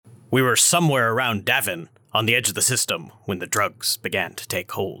We were somewhere around Davin, on the edge of the system, when the drugs began to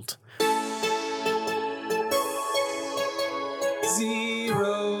take hold. 0,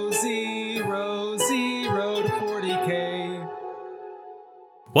 0, 0 to 40K.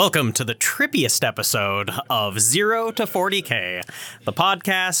 Welcome to the trippiest episode of 0 to 40K, the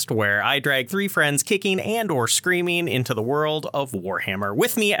podcast where I drag three friends kicking and or screaming into the world of Warhammer.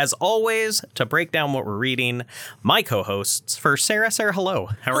 With me, as always, to break down what we're reading, my co-hosts. First, Sarah. Sarah, hello.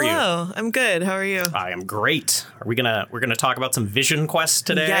 How are you? Hello, I'm good. How are you? I am great. We're gonna talk about some Vision Quest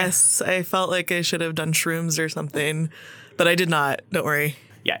today? Yes, I felt like I should have done shrooms or something, but I did not. Don't worry.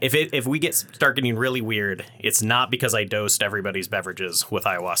 Yeah, if we start getting really weird, it's not because I dosed everybody's beverages with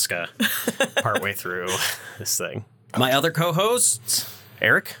ayahuasca partway through this thing. My other co-hosts,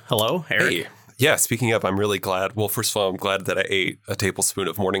 Eric. Hello, Eric. Hey. Yeah, speaking of, I'm really glad. Well, first of all, I'm glad that I ate a tablespoon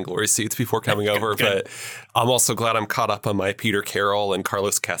of Morning Glory seeds before coming over, but I'm also glad I'm caught up on my Peter Carroll and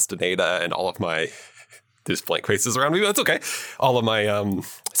Carlos Castaneda and all of my, there's blank faces around me, but that's okay. All of my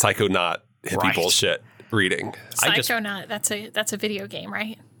Psychonaut hippie bullshit reading. Psychonaut, that's a video game,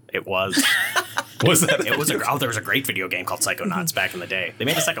 right? It was. Was that? There was a great video game called Psychonauts back in the day. They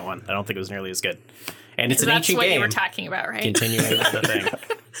made a second one. I don't think it was nearly as good. And it's an That's ancient what game. you were talking about, right? Continuing the thing.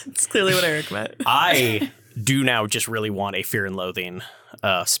 It's clearly what Eric meant. I do now just really want a Fear and Loathing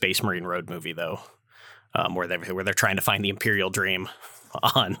Space Marine Road movie, though, where they're trying to find the Imperial Dream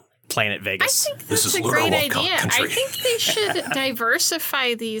on planet Vegas. I think that's a great idea. I think they should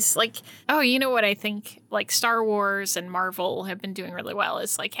diversify these. You know what I think? Like Star Wars and Marvel have been doing really well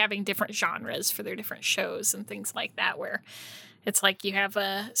is like having different genres for their different shows and things like that, where it's like you have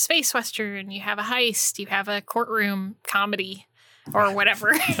a space western, you have a heist, you have a courtroom comedy, or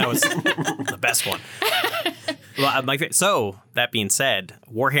whatever. That was the best one. Well, so that being said,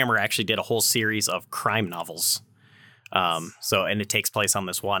 Warhammer actually did a whole series of crime novels. And it takes place on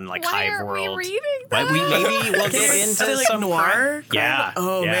this one hive world. We reading that? Maybe we'll get into some noir. Yeah.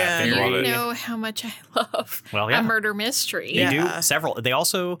 Oh man. You know how much I love a murder mystery. They do several.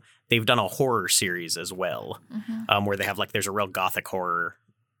 They've done a horror series as well, where they have there's a real gothic horror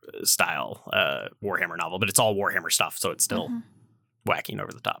style Warhammer novel, but it's all Warhammer stuff, so it's still whacking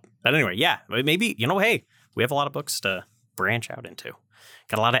over the top. But anyway, maybe hey, we have a lot of books to branch out into.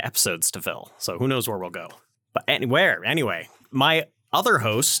 Got a lot of episodes to fill, so who knows where we'll go. But anyway, my other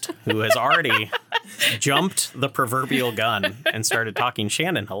host, who has already jumped the proverbial gun and started talking,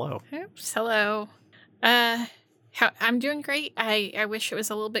 Shannon, hello. Oops, hello. I'm doing great. I wish it was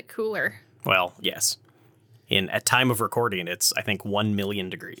a little bit cooler. Well, yes. At time of recording, it's, I think, 1 million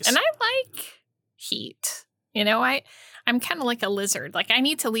degrees. And I like heat. I'm kind of like a lizard. I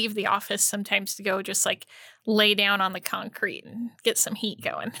need to leave the office sometimes to go just lay down on the concrete and get some heat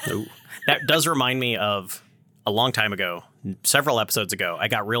going. Ooh. That does remind me of a long time ago, several episodes ago, I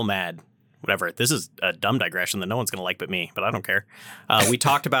got real mad. Whatever. This is a dumb digression that no one's going to like but me, but I don't care. We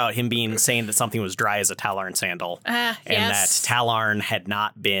talked about him saying that something was dry as a Talarn sandal. And that Talarn had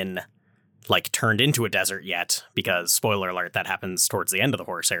not been turned into a desert yet, because spoiler alert, that happens towards the end of the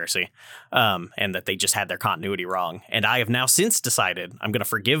Horus Heresy. And that they just had their continuity wrong. And I have now since decided I'm going to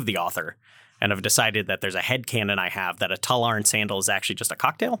forgive the author, and I've decided that there's a headcanon I have that a Talarn sandal is actually just a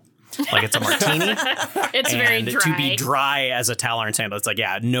cocktail. It's a martini. It's very dry. To be dry as a Talarn sandal, it's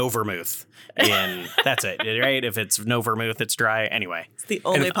no vermouth. And that's it, right? If it's no vermouth, it's dry. Anyway. It's the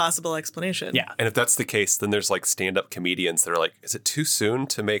only possible explanation. Yeah. And if that's the case, then there's stand-up comedians that are is it too soon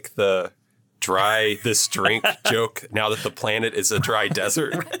to make the dry this drink joke now that the planet is a dry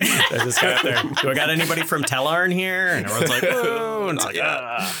desert? I just got there. Do I got anybody from Talarn here? And everyone's oh. And it's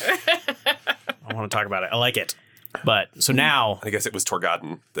I want to talk about it. I like it. But so now, I guess it was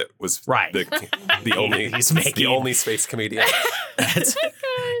Torgodden that was right. the only space comedian.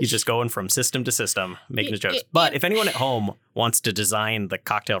 He's just going from system to system, making his jokes. But if anyone at home wants to design the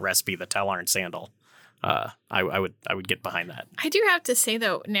cocktail recipe, the Talarn sandal, I would get behind that. I do have to say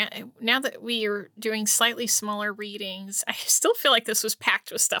though, now that we are doing slightly smaller readings, I still feel like this was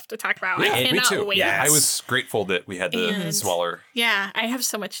packed with stuff to talk about. Yeah, I cannot me too. wait. Yeah, I was grateful that we had the smaller. Yeah, I have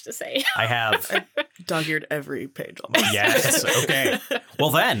so much to say. I have dog-eared every page almost. Yes. Okay.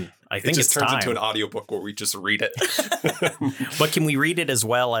 Well then, I think it just turns time. into an audiobook where we just read it. But can we read it as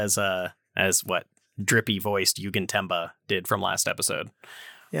well as what drippy voiced Yugen Temba did from last episode?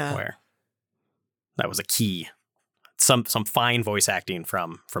 Yeah. Where that was a key. Some fine voice acting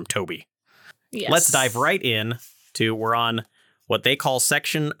from Toby. Yes. Let's dive right in to, we're on what they call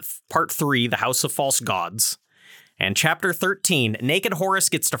section part 3, the House of False Gods. And chapter 13, Naked Horus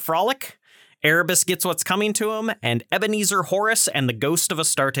gets to frolic, Erebus gets what's coming to him, and Ebenezer Horus and the ghost of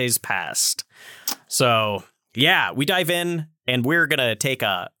Astarte's past. So, yeah, we dive in, And we're going to take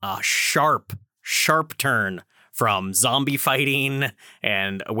a sharp turn from zombie fighting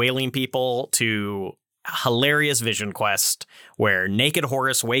and whaling people to hilarious vision quest where naked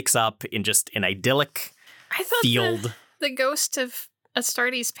Horus wakes up in just an idyllic field. The ghost of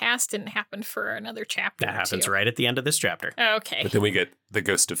Astartes past didn't happen for another chapter. That happens right at the end of this chapter. Okay. But then we get the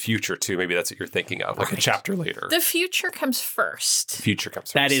ghost of future too. Maybe that's what you're thinking of, like a chapter later. The future comes first. Future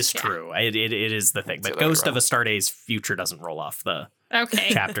comes first. That is true. It is the thing. But Ghost of Astartes future doesn't roll off the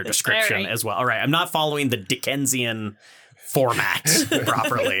chapter description as well. All right. I'm not following the Dickensian format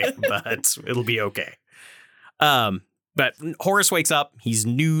properly, but it'll be okay. But Horus wakes up. He's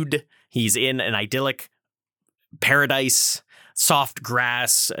nude. He's in an idyllic paradise, soft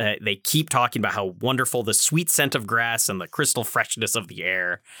grass. They keep talking about how wonderful the sweet scent of grass and the crystal freshness of the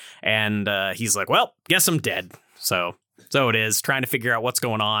air. And he's like, well, guess I'm dead. So it is, trying to figure out what's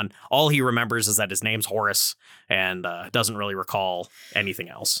going on. All he remembers is that his name's Horus and doesn't really recall anything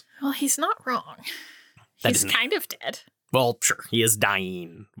else. Well, he's not wrong. He's kind of dead. Well, sure. He is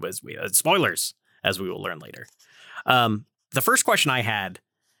dying. Spoilers, as we will learn later. The first question I had,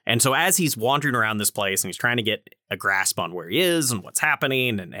 and so as he's wandering around this place and he's trying to get a grasp on where he is and what's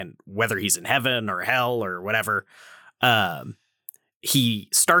happening and whether he's in heaven or hell or whatever, he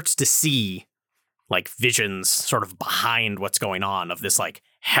starts to see like visions sort of behind what's going on of this like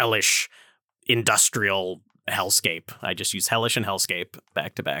hellish industrial hellscape. I just use hellish and hellscape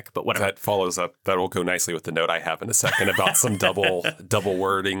back to back, but whatever. That follows up. That will go nicely with the note I have in a second about some double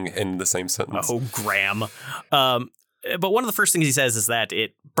wording in the same sentence. Oh, Graham. But one of the first things he says is that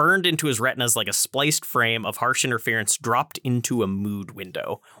it burned into his retinas like a spliced frame of harsh interference dropped into a mood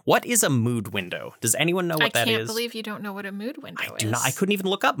window. What is a mood window? Does anyone know what that is? I can't believe you don't know what a mood window is. I do not. I couldn't even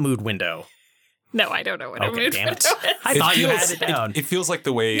look up mood window. No, I don't know what a mood window is. I thought you had it down. It feels like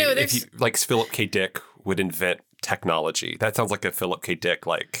the way Philip K. Dick would invent technology. That sounds like a Philip K. Dick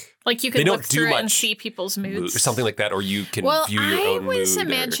like you can look through it and see people's moods or something like that, or you can view your own mood. I was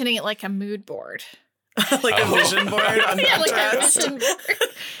imagining it like a mood board. Like a vision board on like a vision board.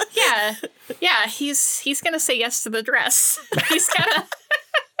 Yeah. He's gonna say yes to the dress.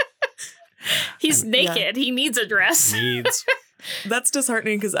 He's naked. Yeah. He needs a dress. That's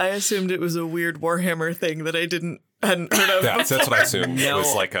disheartening because I assumed it was a weird Warhammer thing that I hadn't heard of. Yeah, that's what I assumed. It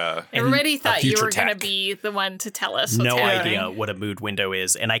was like everybody thought you were going to be the one to tell us. No idea what a mood window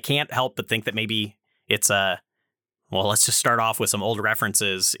is, and I can't help but think that maybe it's well, let's just start off with some old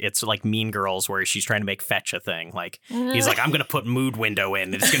references. It's like Mean Girls, where she's trying to make fetch a thing. Like he's like, I'm going to put mood window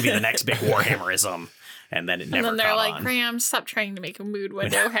in. It's going to be the next big Warhammerism, and then it never. And then they're like, Graham, stop trying to make a mood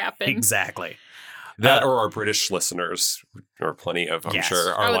window happen. Exactly. That or our British listeners, or plenty of, I'm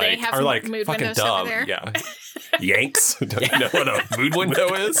sure, are like fucking dumb. Yeah. Yanks don't you know what a mood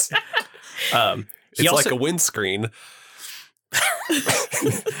window is? It's like a windscreen.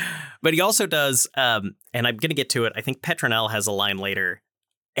 But he also does, and I'm going to get to it. I think Petronell has a line later,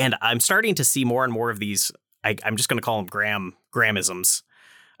 and I'm starting to see more and more of these. I'm just going to call them Grahamisms.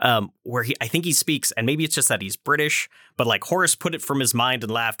 Where I think he speaks, and maybe it's just that he's British, but like Horus put it from his mind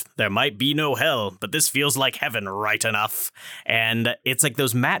and laughed, there might be no hell, but this feels like heaven right enough. And it's like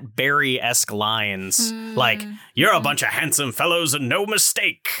those Matt Berry-esque lines, like, you're a bunch of handsome fellows and no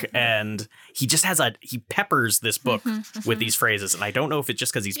mistake. And he just he peppers this book with these phrases. And I don't know if it's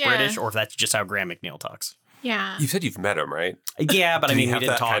just because he's British or if that's just how Graham McNeil talks. Yeah. You said you've met him, right? Yeah, but I mean, we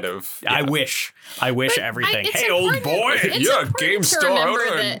didn't talk. Kind of, I wish everything. Hey, old boy. Yeah, game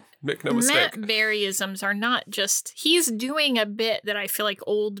star. Make no mistake. Matt Berry-isms are not just... He's doing a bit that I feel like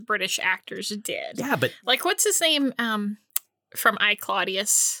old British actors did. Yeah, but... Like, what's his name from I,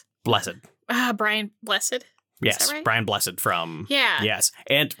 Claudius? Blessed. Brian Blessed? Yes, right? Brian Blessed from... Yeah. Yes,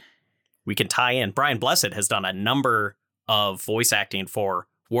 and we can tie in. Brian Blessed has done a number of voice acting for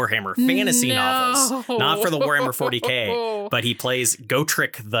Warhammer fantasy novels. Not for the Warhammer 40K, but he plays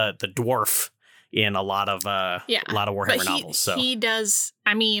Gotrek the dwarf in a lot of Warhammer novels. So he does.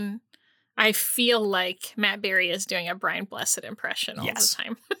 I mean, I feel like Matt Berry is doing a Brian Blessed impression all the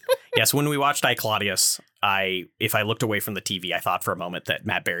time. Yes, when we watched I, Claudius, if I looked away from the TV, I thought for a moment that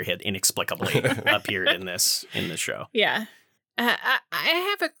Matt Berry had inexplicably appeared in this show. Yeah. I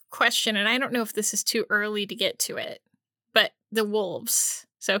have a question, and I don't know if this is too early to get to it, but the wolves.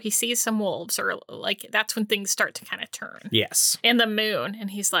 So he sees some wolves, or like that's when things start to kind of turn. Yes. And the moon, and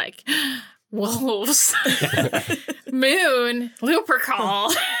he's like, wolves, moon,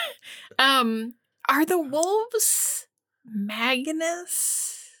 Lupercal. Are the wolves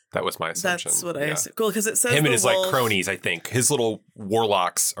Magnus? That was my assumption. That's what I assume. Cool, because it says him and the his wolf, like cronies, I think. His little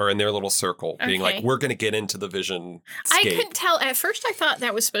warlocks are in their little circle, being like, we're going to get into the vision I couldn't tell. At first, I thought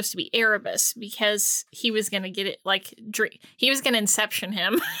that was supposed to be Erebus because he was going to get it, like, he was going to inception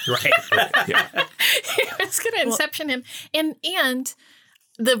him. Right. Yeah. He was going to inception him. And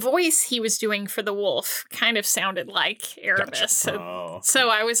the voice he was doing for the wolf kind of sounded like Erebus. Gotcha. So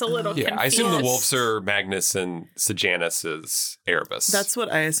I was a little confused. I assume the wolves are Magnus and Sejanus is Erebus. That's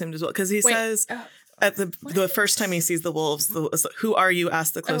what I assumed as well. Because he says at the first time he sees the wolves, who are you?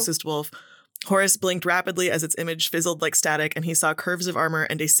 Asked the closest wolf. Horus blinked rapidly as its image fizzled like static, and he saw curves of armor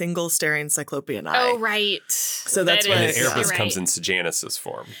and a single staring cyclopean eye. Oh, right. So that's why and Erebus comes in Sejanus's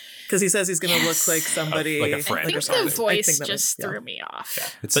form. Because he says he's going to look like somebody. Like a friend. I think the voice just threw me off.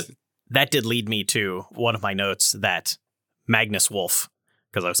 Yeah. But that did lead me to one of my notes that Magnus Wolf,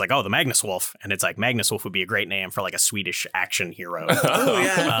 because I was like, oh, the Magnus Wolf. And it's like, Magnus Wolf would be a great name for like a Swedish action hero. Oh,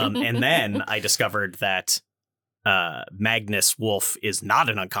 yeah. And then I discovered that Magnus Wolf is not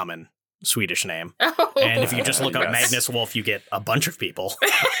an uncommon Swedish name. Oh. And if you just look up Yes. Magnus Wolf, you get a bunch of people.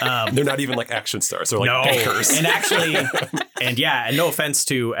 They're not even like action stars. They're like bankers. And actually, and no offense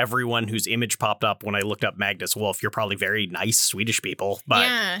to everyone whose image popped up when I looked up Magnus Wolf, you're probably very nice Swedish people,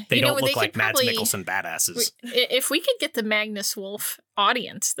 but they don't look like Mads Mikkelsen badasses. If we could get the Magnus Wolf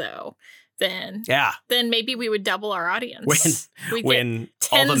audience, though, then maybe we would double our audience. When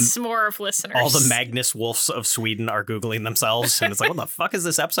tens more of listeners. All the Magnus Wolfs of Sweden are Googling themselves, and it's like, what the fuck is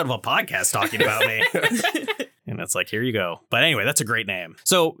this episode of a podcast talking about me? And it's like, here you go. But anyway, that's a great name.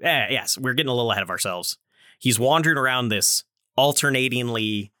 So, yes, we're getting a little ahead of ourselves. He's wandering around this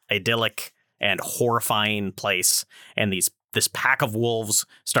alternatingly idyllic and horrifying place, and this pack of wolves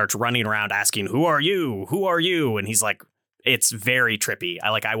starts running around asking, who are you? Who are you? And he's like, it's very trippy.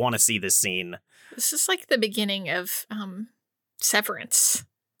 I want to see this scene. This is like the beginning of Severance,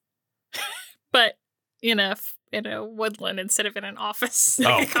 but in a woodland instead of in an office,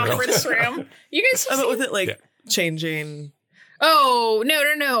 like a conference room. You guys, but with it changing. Oh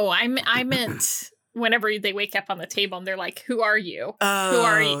no! I meant whenever they wake up on the table and they're like, "Who are you? Who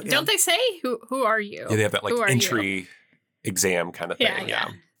are you?" Don't they say who are you? Yeah, they have that like entry exam kind of thing.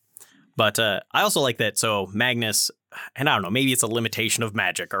 Yeah. But I also like that. So Magnus, and I don't know, maybe it's a limitation of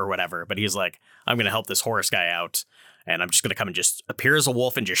magic or whatever, but he's like, I'm going to help this Horus guy out. And I'm just going to come and just appear as a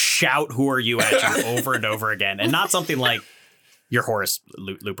wolf and just shout, who are you at you over and over again. And not something like your Horus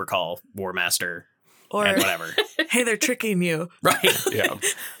Lupercal War Master or whatever. Hey, they're tricking you. Right. Yeah.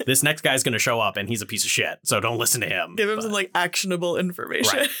 This next guy's going to show up and he's a piece of shit. So don't listen to him. Give him some actionable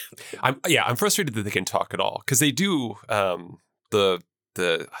information. Right. I'm frustrated that they can talk at all because they do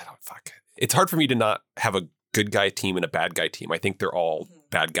it's hard for me to not have a good guy team and a bad guy team. I think they're all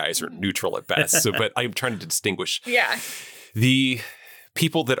bad guys or neutral at best. But I'm trying to distinguish. Yeah. The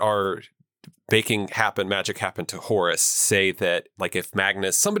people that are making magic happen to Horus say that if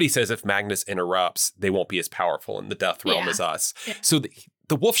somebody says if Magnus interrupts, they won't be as powerful in the death realm as us. Yeah. So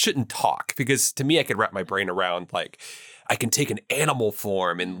the wolf shouldn't talk because to me, I could wrap my brain around I can take an animal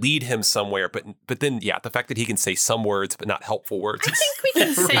form and lead him somewhere, but then the fact that he can say some words but not helpful words. I think we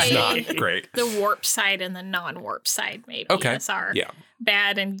can say not great. The warp side and the non-warp side maybe is our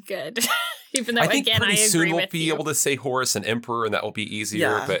bad and good. Even though I think again, I agree soon we'll with be you. able to say Horus and Emperor, and that will be easier.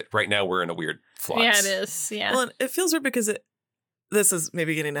 Yeah. But right now we're in a weird flux. Yeah, it is. Yeah. Well, it feels weird because this is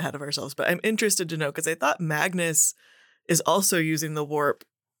maybe getting ahead of ourselves, but I'm interested to know because I thought Magnus is also using the warp,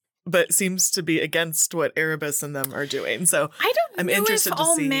 but seems to be against what Erebus and them are doing. So I'm interested if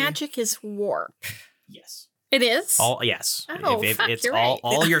all to see. magic is warp. Yes. It is? Yes. Oh, if fuck, it's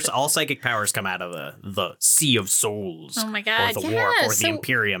you're all psychic powers come out of the Sea of Souls. Oh my God. Or the Warp or the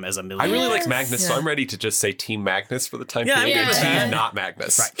Imperium as a million. I really like Magnus, so I'm ready to just say Team Magnus for the time being. Yeah. Team not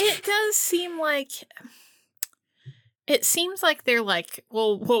Magnus. Right. It does seem like... It seems like they're like,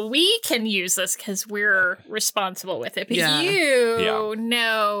 well, we can use this because we're responsible with it. But no.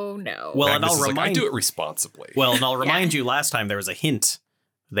 Well, Magnus and I'll remind I do it responsibly. Well, and I'll remind you, last time there was a hint.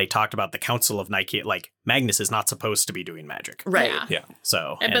 They talked about the Council of Nike. Magnus is not supposed to be doing magic. Right. Yeah.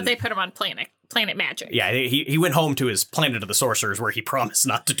 So, but they put him on Planet Magic. Yeah, he went home to his Planet of the Sorcerers where he promised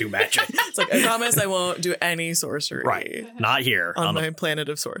not to do magic. It's I promise I won't do any sorcery. Right. Not here. On my Planet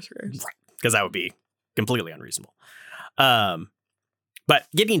of Sorcerers. Right. Because that would be completely unreasonable. But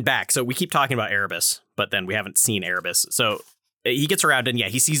getting back, so we keep talking about Erebus, but then we haven't seen Erebus. So he gets around and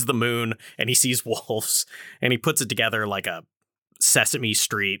he sees the moon and he sees wolves and he puts it together like a Sesame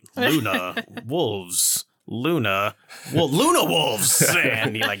Street, Luna, wolves, Luna wolves.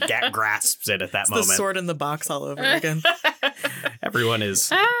 And he grasps it at that moment. The sword in the box all over again. Everyone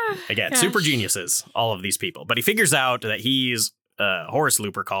is, again, super geniuses, all of these people. But he figures out that he's Horus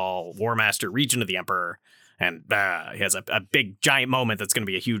Lupercal, War Master, Regent of the Emperor. And he has a big, giant moment that's going to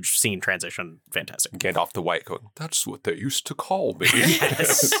be a huge scene transition. Fantastic. Gandalf the White going, that's what they used to call me.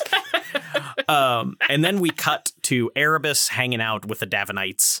 Yes. And then we cut to Erebus hanging out with the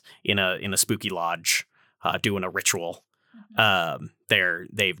Davanites in a spooky lodge, doing a ritual.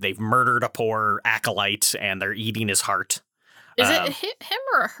 They've murdered a poor acolyte and they're eating his heart. Is it him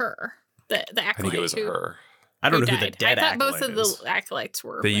or her? The acolyte. I think it was her. I don't know who the dead I thought acolyte both of is. the acolytes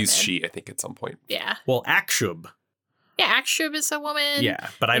were They women. used she, I think, at some point. Yeah. Well, Akshub. Yeah, Akshub is a woman. Yeah,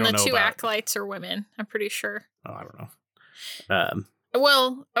 but I don't know And the two about... acolytes are women, I'm pretty sure. Oh, I don't know.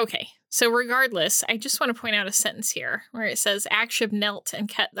 Well, okay. So regardless, I just want to point out a sentence here where it says Akshub knelt and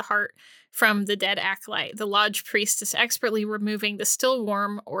cut the heart from the dead acolyte. The lodge priest is expertly removing the still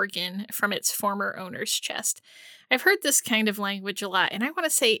warm organ from its former owner's chest. I've heard this kind of language a lot, and I want to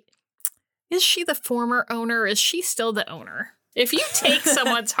say, is she the former owner? Or is she still the owner? If you take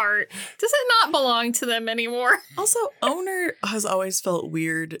someone's heart, does it not belong to them anymore? Also, owner has always felt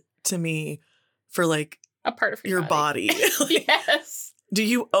weird to me for like A part of your body. Like, Yes. do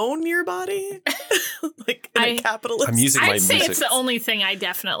you own your body? Like in a capitalist? I'm using my I'd say music. it's the only thing I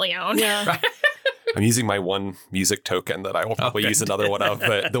definitely own. Yeah. I'm using my one music token that I will probably Okay. use another one of,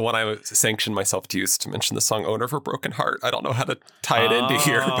 but the one I sanctioned myself to use to mention the song Owner for Broken Heart. I don't know how to tie it into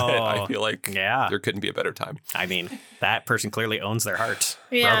here, but I feel like Yeah. there couldn't be a better time. I mean, that person clearly owns their heart.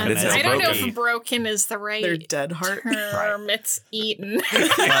 Yeah, Broken is I don't know broken. if broken is the right Their dead heart. term. It's eaten.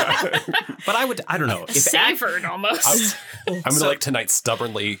 But I don't know. If Savored almost. I'm going to like tonight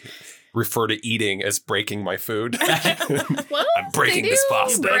stubbornly refer to eating as breaking my food. Well, I'm breaking they this do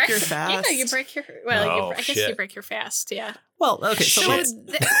fast. You break your Yeah, fast. you break your. Well, Oh, I guess shit. you break your fast. Yeah. well, okay, so So let's...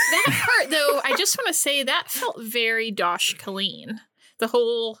 that part, though, I just want to say that felt very Dosh Colleen. The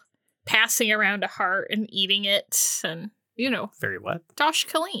whole passing around a heart and eating it, and Very what? Dosh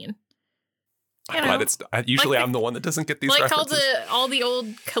Colleen. I'm glad it's usually like I'm the one that doesn't get these Like references. all the old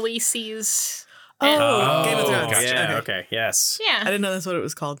Khaleesi's. Oh, Game of Thrones. Gotcha. Yeah, Okay. okay, yes. I Yeah. didn't know that's what it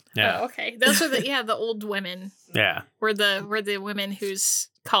was called. Yeah, Oh, okay. Those are the old women. yeah, Where the women whose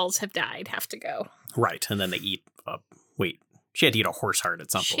calls have died have to go. right. And then they eat, wait, she had to eat a horse heart at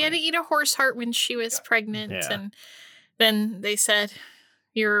some She point. had to eat a horse heart when she was pregnant, Yeah. and then they said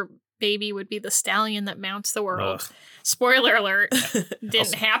your baby would be the stallion that mounts the world. Ugh. Spoiler alert,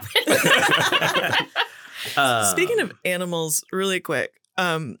 didn't happen. Speaking of animals, really quick,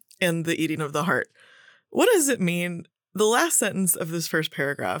 and the eating of the heart, what does it mean? The last sentence of this first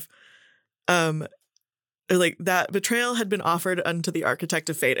paragraph, like that betrayal had been offered unto the architect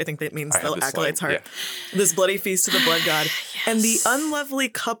of fate. I think that means I have the this acolyte's line, heart. This bloody feast to the blood god, and the Yes. unlovely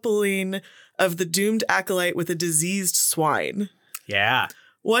coupling of the doomed acolyte with a diseased swine. Yeah.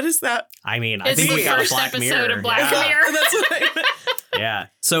 What is that? I mean, I It's think the we got a first Black episode Mirror. of Black yeah. Mirror. That's what I meant. Yeah.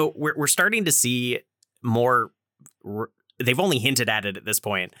 So we're starting to see more. They've only hinted at it at this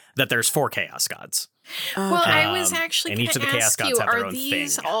point that there's 4 chaos gods. Well, I was Um, actually and going each of to the chaos ask gods you, have their are own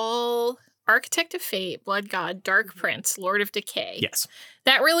these thing. all Architect of Fate, Blood God, Dark Prince, Lord of Decay? Yes.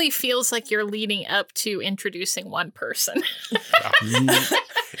 That really feels like you're leading up to introducing one person.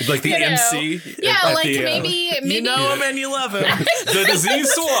 Like the You know. MC. Yeah, at like the, maybe You know him and you love him. the diseased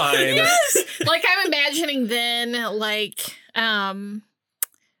swine. like I'm imagining then like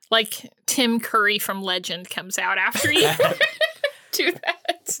Tim Curry from Legend comes out after you do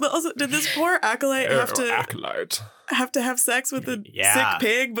that. But also, did this poor acolyte have to Acolyte. have sex with a Yeah. sick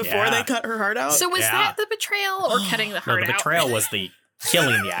pig before Yeah. they cut her heart out? So was Yeah. that the betrayal or cutting the No, heart the out? betrayal was the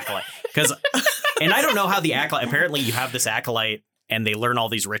killing the acolyte. And I don't know how the acolyte. Apparently, you have this acolyte, and they learn all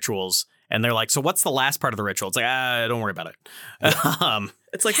these rituals, and they're like, "So what's the last part of the ritual?" It's like, don't worry about it.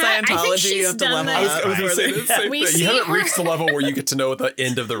 It's like I think Scientology. she's You have to done level that. up. I was going to before say they- the same We thing. see You haven't her- reached the level where you get to know the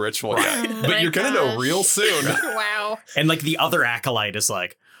end of the ritual yet, Oh but my you're going to know God. real soon. Wow. And like the other acolyte is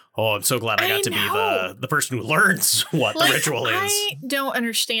like, "Oh, I'm so glad I got I to be know. the person who learns what Like, the ritual is." I don't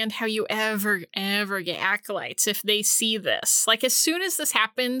understand how you ever get acolytes if they see this. Like as soon as this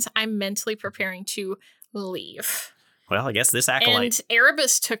happens, I'm mentally preparing to leave. Well, I guess this acolyte. And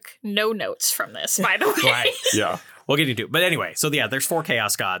Erebus took no notes from this, by the way. Right. Yeah. We'll get into it. But anyway, so yeah, there's 4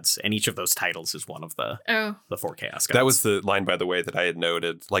 chaos gods, and each of those titles is one of the Oh. 4 chaos gods. That was the line, by the way, that I had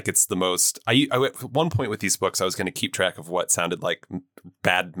noted. Like, it's the most. I at one point with these books, I was going to keep track of what sounded like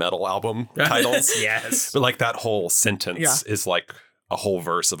bad metal album titles. Yes. But like that whole sentence Yeah. is like a whole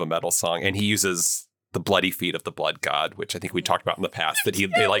verse of a metal song, and he uses the bloody feet of the blood god, which I think we talked about in the past. That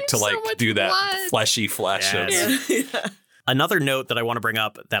they like to so like much do that blood. fleshy flesh. Yes. Of, Yeah. Another note that I want to bring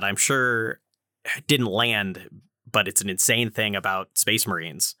up that I'm sure didn't land, but it's an insane thing about Space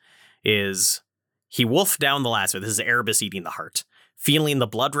Marines, is he wolfed down the last one. This is Erebus eating the heart. feeling the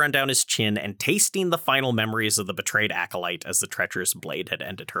blood run down his chin and tasting the final memories of the betrayed acolyte as the treacherous blade had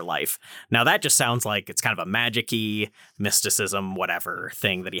ended her life. Now, that just sounds like it's kind of a magic-y, mysticism, whatever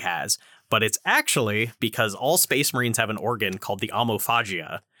thing that he has. But it's actually because all Space Marines have an organ called the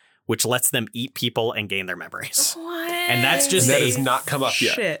Omophagia, which lets them eat people and gain their memories. What? And that's just that has not come up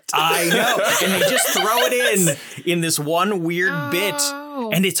yet. Shit. I know. And they just throw it in this one weird bit.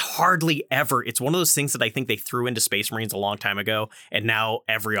 And it's hardly ever. It's one of those things that I think they threw into Space Marines a long time ago. And now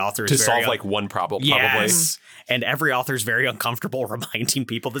every author is to solve like one problem, yes. Probably. And every author is very uncomfortable reminding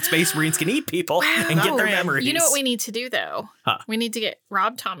people that Space Marines can eat people and get their memories. You know what we need to do, though? Huh. We need to get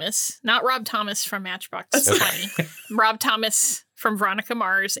Rob Thomas, not Rob Thomas from Matchbox 20, Rob Thomas from Veronica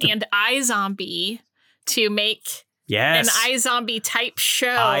Mars and iZombie to make an iZombie type show.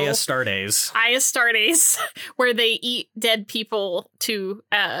 Astartes, where they eat dead people to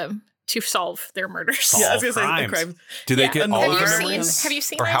solve their murders. Yeah, I was going to say the crime. Do they get all of the memories? Have you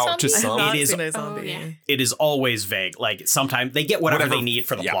seen or how iZombie? just some? It is iZombie. It is always vague. Like sometimes they get whatever they need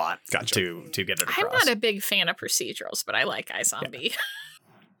for the plot to get it across. I'm not a big fan of procedurals, but I like iZombie. Yeah.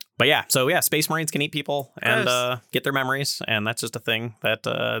 But yeah, so yeah, Space Marines can eat people and get their memories, and that's just a thing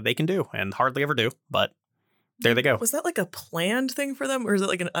that they can do and hardly ever do. But there they go. Was that like a planned thing for them, or is it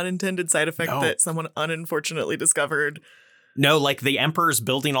like an unintended side effect that someone unfortunately discovered? No, like the Emperor's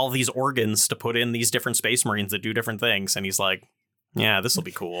building all these organs to put in these different Space Marines that do different things, and he's like, "Yeah, this will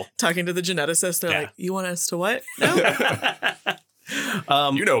be cool." Talking to the geneticist, they're like, "You want us to what?" No.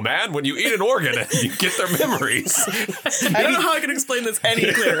 You know, man, when you eat an organ, you get their memories. I don't know how I can explain this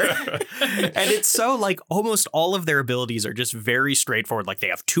any clearer. And it's so like almost all of their abilities are just very straightforward. Like they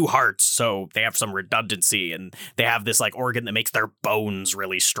have 2 hearts, so they have some redundancy, and they have this like organ that makes their bones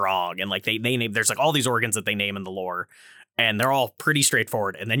really strong. And like they name, there's like all these organs that they name in the lore, and they're all pretty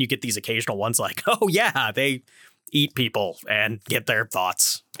straightforward. And then you get these occasional ones like, oh yeah, they eat people and get their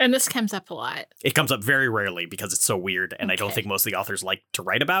thoughts. And this comes up a lot. It comes up very rarely because it's so weird, and I don't think most of the authors like to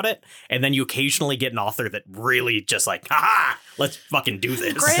write about it. And then you occasionally get an author that really just like, ha, let's fucking do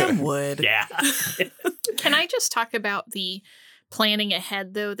this. Graham would. Yeah. Can I just talk about the planning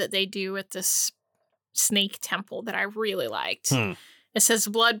ahead, though, that they do at this snake temple that I really liked? It says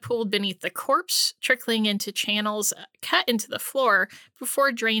blood pooled beneath the corpse, trickling into channels cut into the floor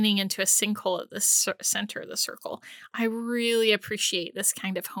before draining into a sinkhole at the center of the circle. I really appreciate this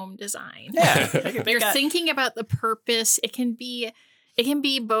kind of home design. Yeah. They're thinking about the purpose. It can be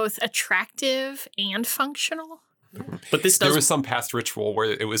both attractive and functional. But there was some past ritual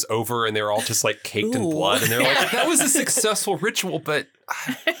where it was over and they were all just like caked in blood, and they're like, that was a successful ritual, but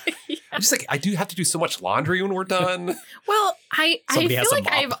I'm just like, I do have to do so much laundry when we're done. Well, I feel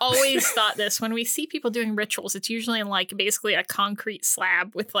like I've always thought this. When we see people doing rituals, it's usually in like basically a concrete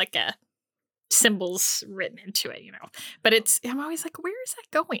slab with like a symbols written into it, you know. But I'm always like, where is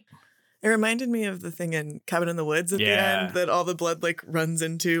that going? It reminded me of the thing in Cabin in the Woods at the end that all the blood like runs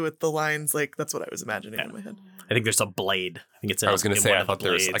into with the lines. Like that's what I was imagining in my head. I think there's a blade. I think it's. I was going to say I thought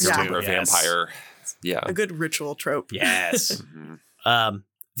there was like a vampire. Yeah, a good ritual trope. Yes.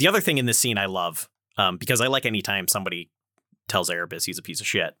 The other thing in this scene I love, because I like any time somebody tells Erebus he's a piece of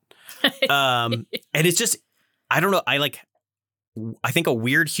shit, and it's just I don't know. I think a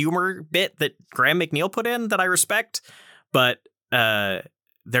weird humor bit that Graham McNeil put in that I respect, but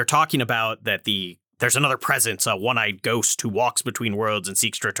they're talking about that there's another presence, a one-eyed ghost who walks between worlds and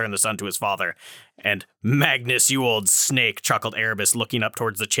seeks to return the son to his father. And Magnus, you old snake, chuckled Erebus, looking up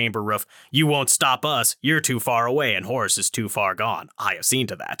towards the chamber roof. You won't stop us. You're too far away, and Horus is too far gone. I have seen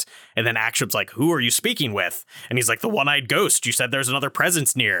to that. And then Akshub's like, who are you speaking with? And he's like, the one-eyed ghost. You said there's another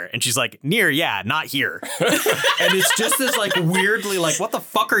presence near. And she's like, near, yeah, not here. And it's just this like weirdly like, what the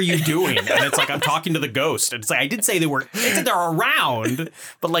fuck are you doing? And it's like, I'm talking to the ghost. And it's like, I did say they said they're around,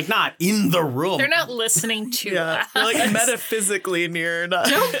 but like not in the room. They're not listening to us. They're like metaphysically near.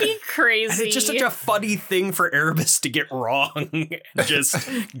 Don't be crazy. And it's just such a funny thing for Erebus to get wrong and just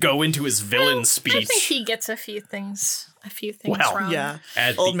go into his villain speech. I think he gets a few things wrong. Yeah.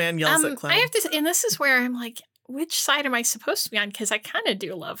 Old man yells at clown. I have to, and this is where I'm like, which side am I supposed to be on? Because I kind of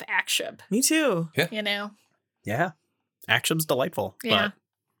do love Akshub. Me too. Yeah. You know? Yeah. Akshub's delightful. Yeah. But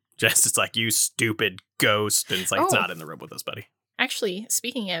just, it's like, you stupid ghost. And it's like, it's not in the room with us, buddy. Actually,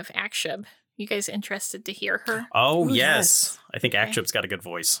 speaking of Akshub, you guys interested to hear her? Oh, yes. I think Akshub's got a good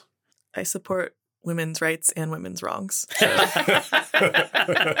voice. I support women's rights and women's wrongs.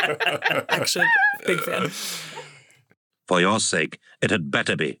 Akshub, big fan. For your sake, it had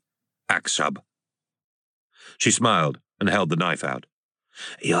better be, Akshub. She smiled and held the knife out.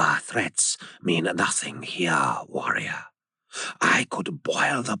 Your threats mean nothing here, warrior. I could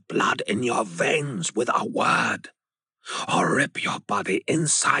boil the blood in your veins with a word. or rip your body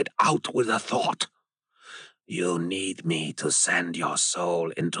inside out with a thought. You need me to send your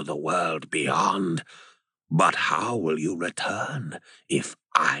soul into the world beyond. But how will you return if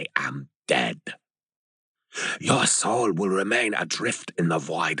I am dead? Your soul will remain adrift in the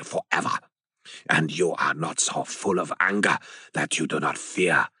void forever, and you are not so full of anger that you do not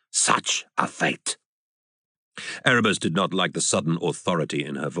fear such a fate. Erebus did not like the sudden authority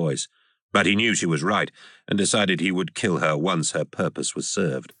in her voice, but he knew she was right and decided he would kill her once her purpose was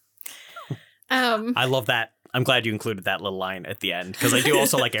served. I love that. I'm glad you included that little line at the end, because I do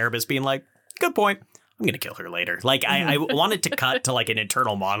also like Erebus being like, good point. I'm going to kill her later. Like, I wanted to cut to like an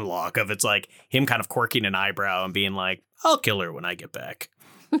internal monologue of it's like him kind of quirking an eyebrow and being like, I'll kill her when I get back.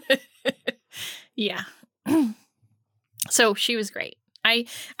 Yeah. So she was great. I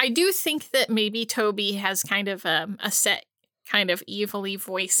do think that maybe Toby has kind of a set kind of evilly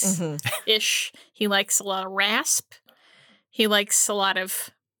voice-ish. He likes a lot of rasp. He likes a lot of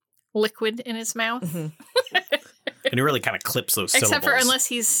liquid in his mouth. And he really kind of clips those syllables. Except for unless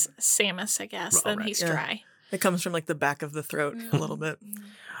he's Samus, I guess. Then he's dry. It comes from like the back of the throat a little bit.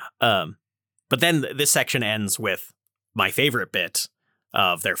 But then this section ends with my favorite bit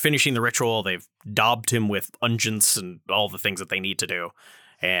of they're finishing the ritual. They've daubed him with unguents and all the things that they need to do.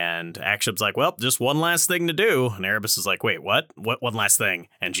 And Akshub's like, well, just one last thing to do. And Erebus is like, wait, what? What one last thing?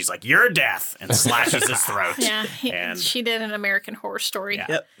 And she's like, your death, and slashes his throat. Yeah, and she did an American Horror Story. Yeah.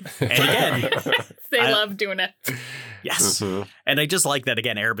 Yep. And again, they love doing it. Yes. And I just like that,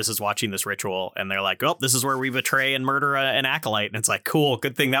 again, Erebus is watching this ritual, and they're like, oh, this is where we betray and murder an acolyte. And it's like, cool,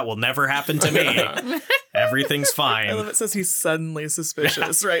 good thing that will never happen to me. Everything's fine. I love it says he's suddenly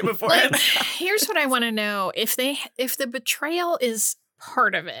suspicious right before Like, it. here's what I want to know. If the betrayal is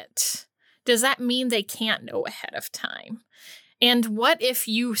part of it, does that mean they can't know ahead of time? And what if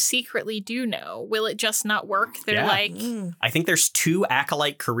you secretly do know? Will it just not work? They're like... I think there's 2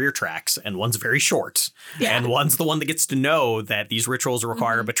 acolyte career tracks, and one's very short. Yeah. And one's the one that gets to know that these rituals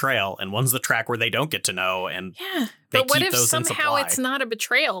require betrayal, and one's the track where they don't get to know, and but what keep if those in somehow supply. it's not a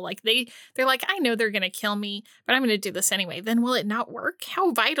betrayal? Like they're like, I know they're going to kill me, but I'm going to do this anyway. Then will it not work?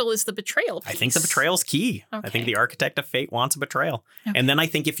 How vital is the betrayal piece? I think the betrayal's key. I think the Architect of Fate wants a betrayal. Okay. And then I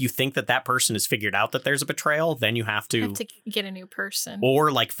think if you think that person has figured out that there's a betrayal, then you have to get a new person.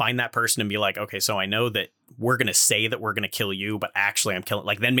 Or like find that person and be like, okay, so I know that we're going to say that we're going to kill you, but actually I'm killing,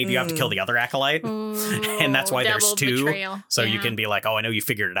 like, then maybe you have to kill the other acolyte. And that's why there's 2. Betrayal. So you can be like, oh, I know you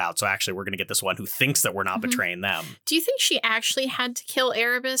figured it out. So actually we're going to get this one who thinks that we're not betraying them. Do you think she actually had to kill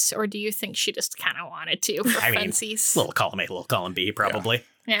Erebus, or do you think she just kind of wanted to for funsies? Little column A, little column B, probably.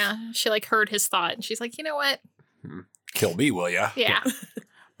 Yeah. She like heard his thought and she's like, you know what? Kill me, will ya? Yeah.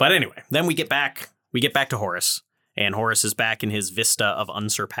 But anyway, then we get back to Horus, and Horus is back in his vista of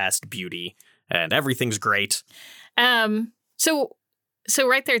unsurpassed beauty, and everything's great. So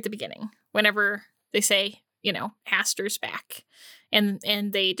right there at the beginning, whenever they say, you know, Hastur's back, and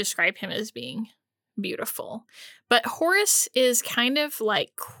they describe him as being beautiful, but Horus is kind of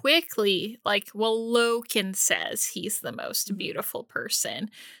like quickly like, well, Loken says he's the most beautiful person,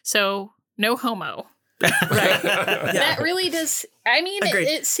 so no homo. Right. That really does. I mean,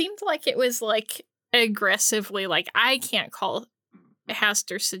 it seemed like it was like aggressively like, I can't call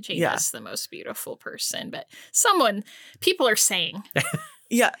Hastur Sejanus the most beautiful person, but people are saying.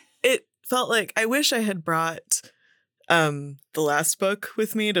 Yeah, it felt like I wish I had brought the last book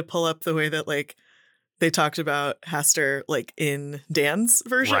with me to pull up the way that like they talked about Hastur like in Dan's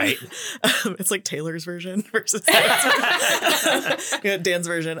version. Right. It's like Taylor's version versus Dan's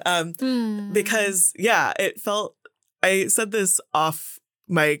version. Because it felt, I said this off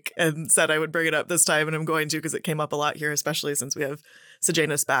mic and said I would bring it up this time, and I'm going to because it came up a lot here, especially since we have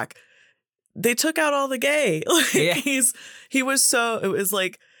Sejanus back. They took out all the gay. He was so, it was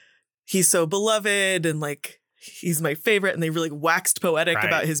like, he's so beloved and like, he's my favorite. And they really waxed poetic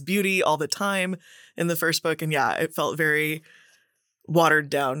about his beauty all the time in the first book. And it felt very watered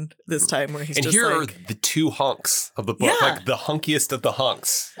down this time where he's and just here like, are the 2 hunks of the book, like the hunkiest of the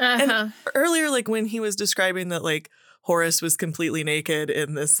hunks. And earlier, like when he was describing that like Horus was completely naked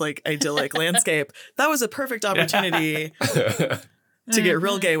in this like idyllic landscape, that was a perfect opportunity to get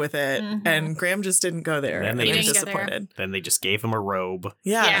real gay with it. And Graham just didn't go there. And they disappointed. Then they just gave him a robe.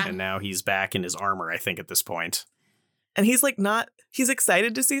 Yeah. And now he's back in his armor, I think, at this point. And he's like he's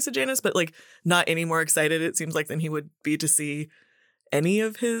excited to see Sejanus, but like not any more excited, it seems like, than he would be to see any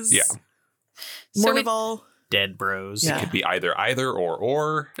of his Mournival dead bros. It could be either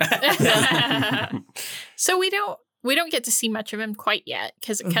or. So we don't get to see much of him quite yet,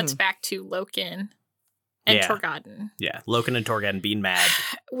 because it cuts back to Loken and Torgadden. Yeah, Loken and Torgadden being mad.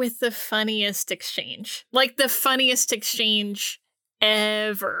 With the funniest exchange. Like, the funniest exchange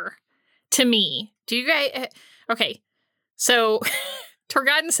ever to me. Do you guys... Okay, so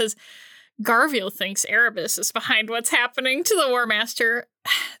Torgadden says, Garviel thinks Erebus is behind what's happening to the War Master.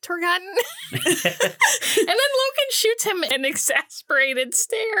 Torgadden. And then Loken shoots him an exasperated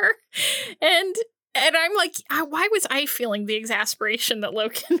stare. And I'm like, why was I feeling the exasperation that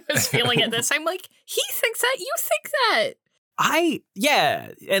Loken was feeling at this? I'm like, he thinks that, you think that.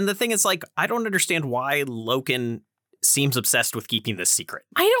 Yeah. And the thing is, like, I don't understand why Loken seems obsessed with keeping this secret.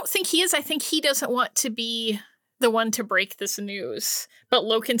 I don't think he is. I think he doesn't want to be the one to break this news, but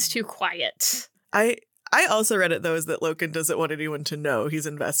Loken's too quiet. I also read it, though, is that Loken doesn't want anyone to know he's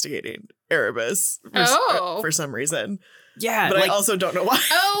investigating Erebus for some reason. Yeah. But I also don't know why.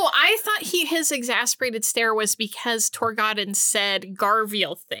 Oh, I thought his exasperated stare was because Torgadden said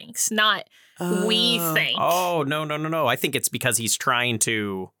Garviel thinks, not we think. Oh, no. I think it's because he's trying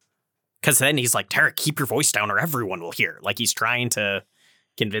to... Because then he's like, Tarek, keep your voice down or everyone will hear. Like, he's trying to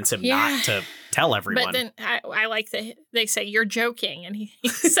convince him not to tell everyone. But then I like that they say, you're joking. And he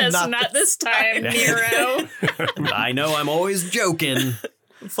says, not this time, Nero. I know, I'm always joking.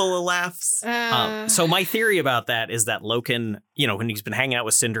 Full of laughs. So my theory about that is that Loken, when he's been hanging out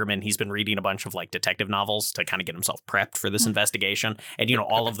with Sinderman, he's been reading a bunch of like detective novels to kind of get himself prepped for this investigation. And,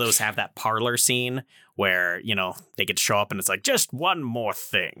 all of those have that parlor scene where, they get to show up and it's like, just one more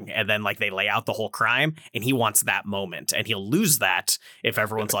thing. And then like they lay out the whole crime and he wants that moment and he'll lose that if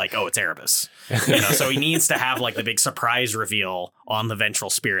everyone's like, oh, it's Erebus. So he needs to have like the big surprise reveal on the Vengeful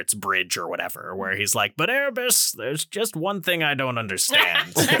Spirits bridge or whatever, where he's like, but Erebus, there's just one thing I don't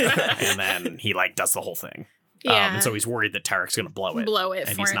understand. And then he like does the whole thing. Yeah. And so he's worried that Tarek's going to blow it.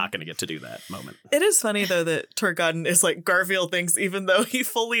 And he's him. not going to get to do that moment. It is funny, though, that Torgadden is like Garviel thinks, even though he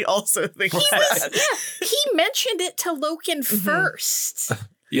fully also thinks that. He mentioned it to Loken first.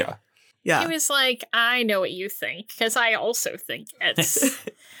 Yeah. Yeah. He was like, I know what you think, because I also think it's...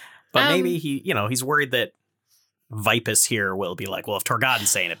 But maybe he's worried that Vipus here will be like, well, if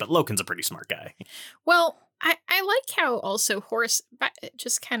Torgadden's saying it, but Loken's a pretty smart guy. Well, I like how also Horus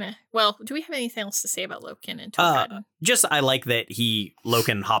just kind of... Well, do we have anything else to say about Loken and Torgadden? I like that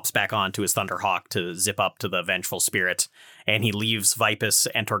Loken hops back on to his Thunderhawk to zip up to the Vengeful Spirit, and he leaves Vipus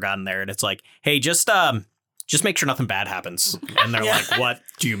and Torgadden there, and it's like, hey, just make sure nothing bad happens. And they're like, what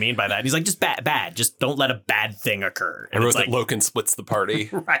do you mean by that? And he's like, just bad. Just don't let a bad thing occur. And it's like Loken splits the party.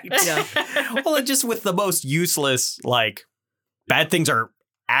 Right. Yeah. Well, and just with the most useless, like, bad things are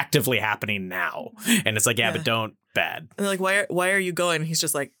actively happening now. And it's like, but don't bad. And they're like, why are you going? And he's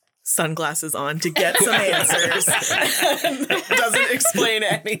just like, sunglasses on to get some answers. Doesn't explain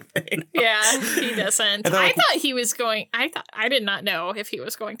anything. Yeah, he doesn't. I thought he was going... I did not know if he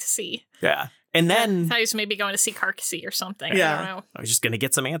was going to see. Yeah. And then... I thought he was maybe going to see Carcassy or something. Yeah. I don't know. I was just going to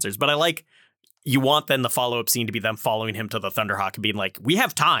get some answers. But I like... You want then the follow-up scene to be them following him to the Thunderhawk and being like, we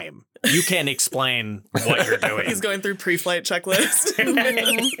have time. You can explain what you're doing. He's going through pre-flight checklist.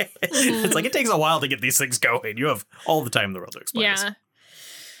 It's like, it takes a while to get these things going. You have all the time in the world to explain this.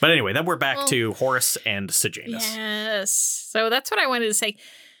 But anyway, then we're back to Horus and Sejanus. Yes. So that's what I wanted to say.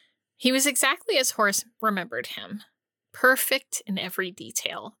 He was exactly as Horus remembered him. Perfect in every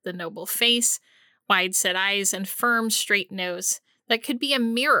detail. The noble face, wide-set eyes, and firm, straight nose that could be a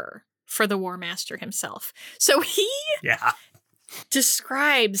mirror for the War Master himself. So he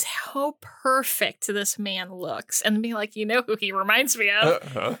describes how perfect this man looks and be like, who he reminds me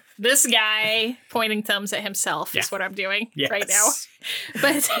of? This guy, pointing thumbs at himself is what I'm doing right now.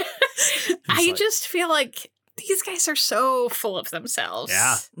 But I just feel like these guys are so full of themselves.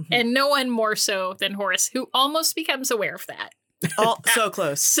 Yeah. And no one more so than Horus, who almost becomes aware of that. So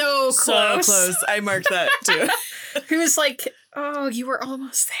close. So close. I marked that too. He was like, oh, you were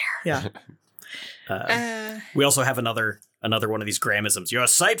almost there. Yeah. We also have another one of these Grahamisms. You're a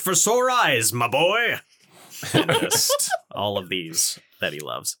sight for sore eyes, my boy. Just all of these that he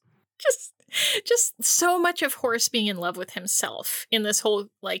loves. Just so much of Horus being in love with himself in this whole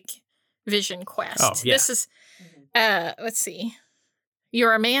vision quest. Oh, yeah. This is let's see.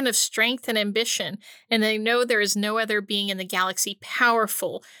 You're a man of strength and ambition, and they know there is no other being in the galaxy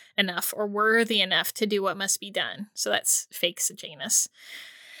powerful enough or worthy enough to do what must be done. So that's fake Sejanus.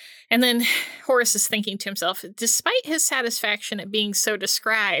 And then Horus is thinking to himself, despite his satisfaction at being so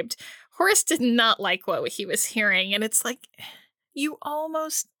described, Horus did not like what he was hearing. And it's like, you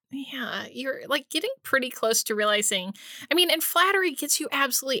almost, you're getting pretty close to realizing. I mean, and flattery gets you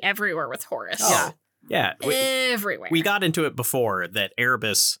absolutely everywhere with Horus. Oh. Yeah. Everywhere. We got into it before that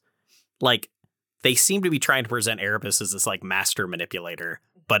Erebus, they seem to be trying to present Erebus as this master manipulator,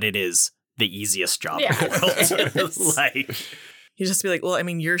 but it is the easiest job Yeah. in the world. Like, You just be like, well, I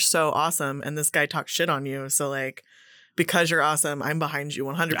mean, you're so awesome, and this guy talked shit on you. So, like, because you're awesome, I'm behind you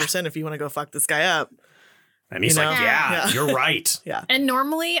 100% if you want to go fuck this guy up. and he's like, yeah, you're right. Yeah. And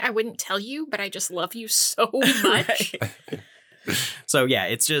normally I wouldn't tell you, but I just love you so much. So yeah,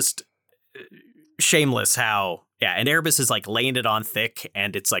 it's just shameless how, and Erebus is like laying it on thick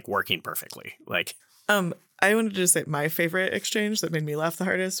and it's like working perfectly. Like, I wanted to just say my favorite exchange that made me laugh the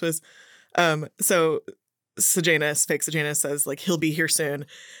hardest was, so Sejanus, fake Sejanus says, like, he'll be here soon.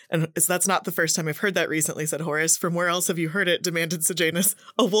 And that's not the first time I've heard that recently, said Horus. From where else have you heard it? Demanded Sejanus.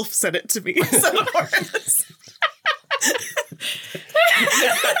 A wolf said it to me, said Horus.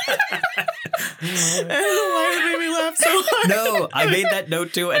 I don't know why it made me laugh so hard. no, I made that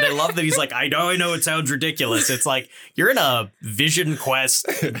note too. And I love that he's like, I know it sounds ridiculous. It's like, you're in a Vision Quest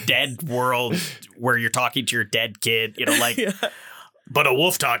dead world where you're talking to your dead kid, you know, like, but a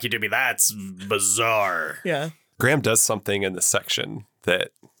wolf talking to me, that's bizarre. Yeah. Graham does something in this section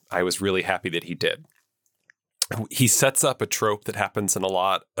that I was really happy that he did. He sets up a trope that happens in a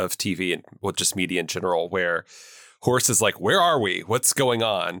lot of TV and just media in general, where Horus is like, where are we? What's going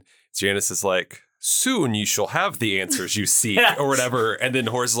on? Sejanus is like, soon you shall have the answers you seek, or whatever. And then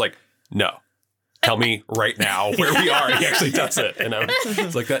Horus is like, no, tell me right now where we are. He actually does it. And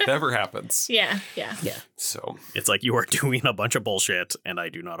it's like, that never happens. Yeah. So it's like, you are doing a bunch of bullshit and I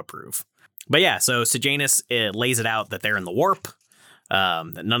do not approve. But yeah, so Sejanus lays it out that they're in the warp,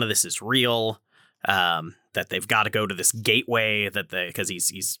 that none of this is real, that they've got to go to this gateway because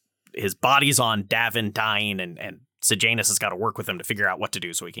his body's on Davin dying, and Sejanus has got to work with him to figure out what to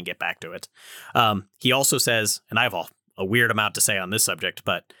do so he can get back to it. He also says, and I have a weird amount to say on this subject,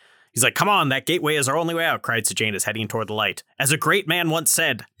 but he's like, come on, that gateway is our only way out, cried Sejanus, heading toward the light. As a great man once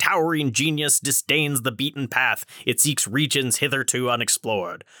said, towering genius disdains the beaten path. It seeks regions hitherto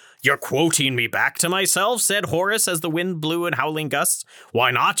unexplored. You're quoting me back to myself, said Horus as the wind blew in howling gusts. Why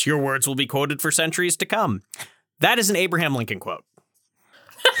not? Your words will be quoted for centuries to come. That is an Abraham Lincoln quote.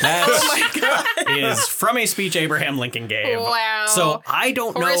 That is from a speech Abraham Lincoln gave. Wow. So I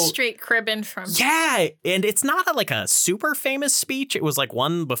don't know. Horace straight cribbing from. Yeah, and it's not like a super famous speech. It was like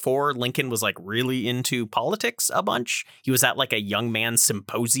one before Lincoln was like really into politics a bunch. He was at like a young man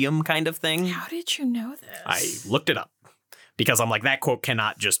symposium kind of thing. How did you know this? I looked it up because I'm like, that quote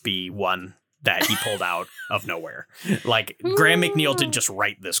cannot just be one that he pulled out of nowhere. Like, Graham McNeil didn't just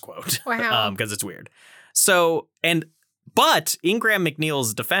write this quote. Wow. Because it's weird. So, but in Graham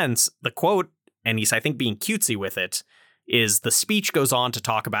McNeil's defense, the quote, and he's, I think, being cutesy with it, is the speech goes on to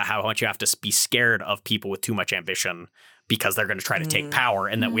talk about how much you have to be scared of people with too much ambition because they're going to try to take power,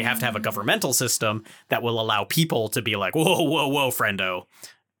 and that we have to have a governmental system that will allow people to be like, whoa, friendo.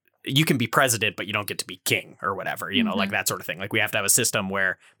 You can be president, but you don't get to be king or whatever, you know, like that sort of thing. Like, we have to have a system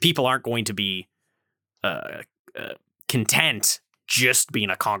where people aren't going to be content just being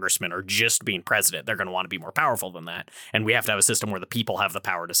a congressman or just being president. They're going to want to be more powerful than that. And we have to have a system where the people have the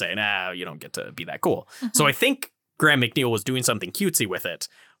power to say, nah, you don't get to be that cool. So I think Graham McNeil was doing something cutesy with it.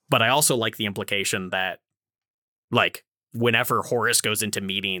 But I also like the implication that, like, whenever Horus goes into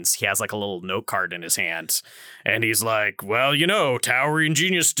meetings, he has like a little note card in his hand. And he's like, well, you know, towering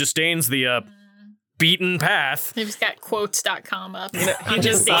genius disdains the beaten path. He's got quotes.com up. He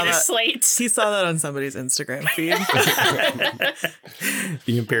just saw that. Slates. He saw that on somebody's Instagram feed.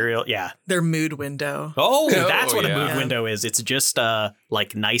 The Imperial, yeah. Their mood window. Oh, that's what a yeah. mood window is. It's just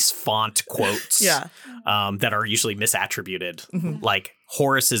like nice font quotes that are usually misattributed. Like,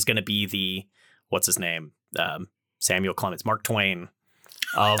 Horus is going to be the, what's his name? Samuel Clemens, Mark Twain.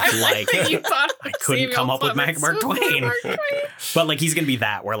 Of like, I couldn't come up with Mark Twain. But like, he's going to be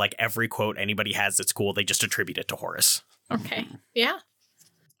that, where like every quote anybody has that's cool, they just attribute it to Horus. Okay. Yeah.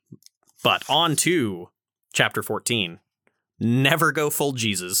 But on to chapter 14. Never go full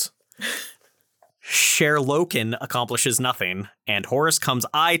Jesus. Sherlokin accomplishes nothing, and Horus comes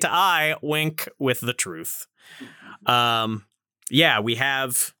eye to eye, wink, with the truth. Yeah, we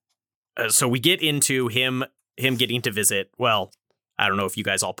have. So we get into him getting to visit. Well, I don't know if you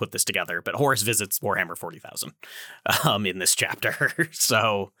guys all put this together, but Horus visits Warhammer 40,000 in this chapter.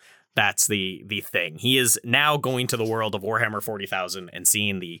 So that's the thing. He is now going to the world of Warhammer 40,000 and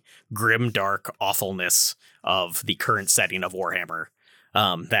seeing the grim, dark awfulness of the current setting of Warhammer.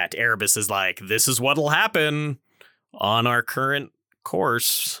 That Erebus is like, this is what'll happen on our current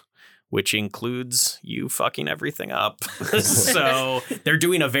course, which includes you fucking everything up. So they're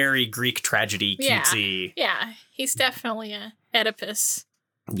doing a very Greek tragedy cutesy. Yeah, he's definitely a Oedipus.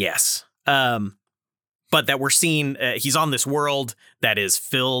 Yes. But that we're seeing, he's on this world that is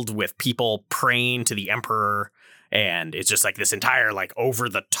filled with people praying to the emperor. And it's just like this entire like over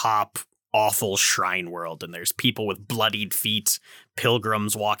the top awful shrine world, and there's people with bloodied feet,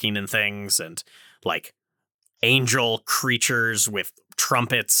 pilgrims walking in things, and like angel creatures with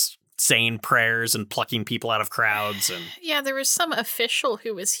trumpets saying prayers and plucking people out of crowds. And yeah, there was some official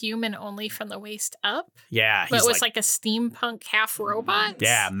who was human only from the waist up. Yeah, but was like a steampunk half robot.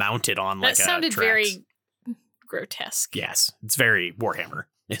 Yeah, mounted on like that sounded very grotesque. Yes, it's very Warhammer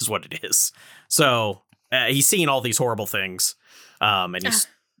is what it is. So he's seeing all these horrible things, and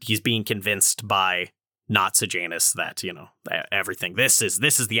he's being convinced by not Sejanus that, you know, everything. This is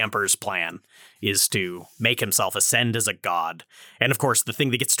the Emperor's plan, is to make himself ascend as a god. And of course, the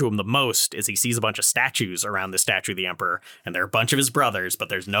thing that gets to him the most is he sees a bunch of statues around the statue of the Emperor, and there are a bunch of his brothers, but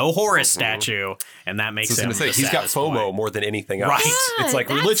there's no Horus statue, and that makes him he's got FOMO more than anything else. Right. Yeah, it's like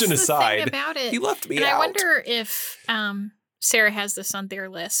religion aside, about it. He left me and out. I wonder if Sarah has this on their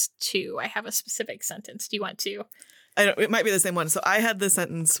list too. I have a specific sentence. Do you want to? It might be the same one. So I had the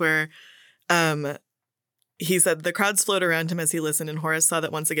sentence where he said, the crowds flowed around him as he listened, and Horus saw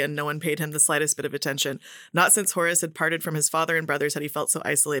that once again no one paid him the slightest bit of attention. Not since Horus had parted from his father and brothers had he felt so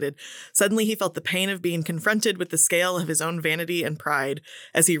isolated. Suddenly he felt the pain of being confronted with the scale of his own vanity and pride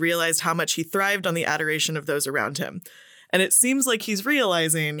as he realized how much he thrived on the adoration of those around him. And it seems like he's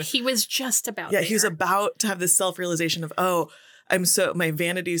realizing... He was just about Yeah, he's about to have this self-realization of, my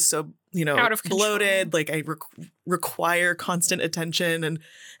vanity's so, out of bloated, like I require constant attention and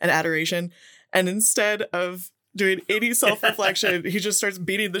adoration. And instead of doing any self-reflection, he just starts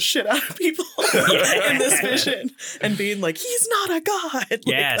beating the shit out of people in this vision and being like, he's not a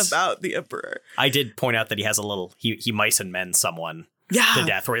god, about the Emperor. I did point out that he has a little, he mice and men someone to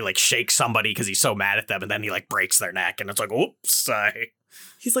death, where he like shakes somebody because he's so mad at them, and then he like breaks their neck, and it's like, oops.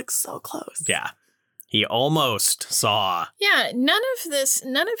 He's like so close. Yeah. He almost saw. Yeah, none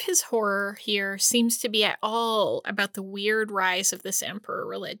of his horror here seems to be at all about the weird rise of this emperor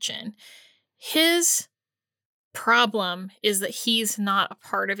religion. His problem is that he's not a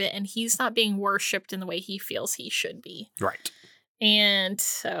part of it, and he's not being worshipped in the way he feels he should be. Right. And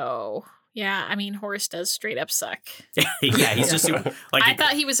so, yeah, I mean, Horus does straight up suck. Yeah, he's just super, like I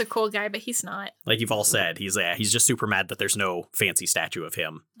thought he was a cool guy, but he's not. Like you've all said, he's just super mad that there's no fancy statue of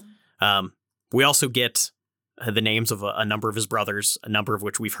him. We also get the names of a number of his brothers, a number of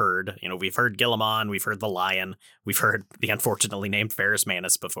which we've heard. You know, we've heard Guilliman, we've heard the Lion, we've heard the unfortunately named Ferrus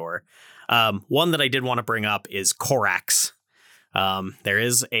Manus before. One that I did want to bring up is Corax. There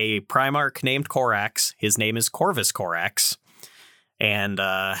is a Primarch named Corax. His name is Corvus Corax. And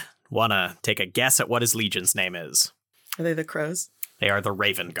want to take a guess at what his legion's name is? Are they the crows? They are the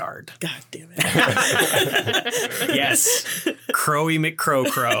Raven Guard. God damn it. Yes. Crowy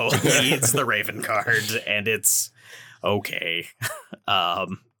McCrow leads the Raven Guard, and it's okay.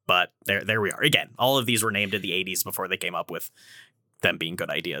 But there we are. Again, all of these were named in the 80s before they came up with them being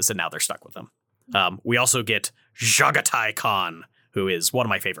good ideas, and now they're stuck with them. We also get Jagatai Khan, who is one of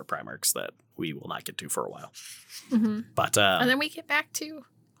my favorite Primarchs that we will not get to for a while. Mm-hmm. But and then we get back to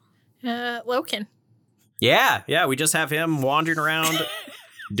Loken. Yeah, we just have him wandering around,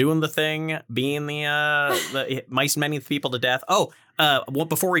 doing the thing, being the mice many people to death. Well,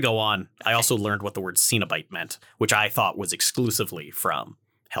 before we go on, I also learned what the word Cenobite meant, which I thought was exclusively from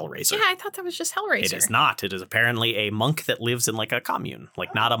Hellraiser. Yeah, I thought that was just Hellraiser. It is not. It is apparently a monk that lives in like a commune,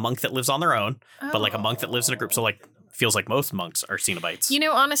 like not a monk that lives on their own, but like a monk that lives in a group. So like feels like most monks are Cenobites. You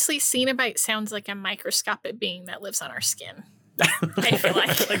know, honestly, Cenobite sounds like a microscopic being that lives on our skin. I feel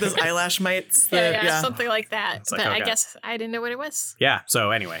like those eyelash mites. Yeah, something like that. It's but like, okay. I guess I didn't know what it was. Yeah.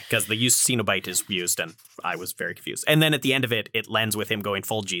 So anyway, because the use Cenobite is used, and I was very confused. And then at the end of it, it ends with him going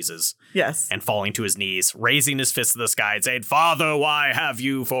full Jesus. Yes. And falling to his knees, raising his fist to the sky, and saying, "Father, why have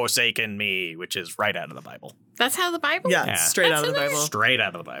you forsaken me?" Which is right out of the Bible. That's how the Bible. Yeah, straight out of the Bible. Straight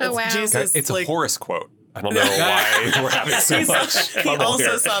out of the Bible. Oh wow. Jesus, it's a Horus quote. I don't know why we're having so much. He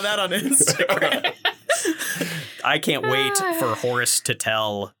also saw that on Instagram. I can't wait for Horus to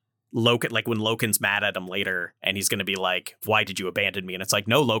tell Loken, like when Loken's mad at him later, and he's going to be like, "Why did you abandon me?" And it's like,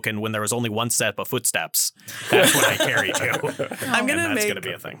 "No, Loken, when there was only one set of footsteps, that's when I carried you." I'm going to make gonna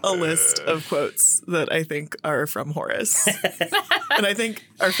be a thing. A list of quotes that I think are from Horus. And I think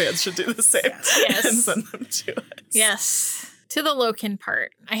our fans should do the same and send them to us. Yes. To the Loken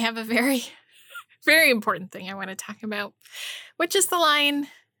part, I have a very, very important thing I want to talk about, which is the line,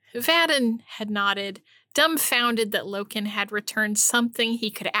 Vadin had nodded, dumbfounded that Loken had returned something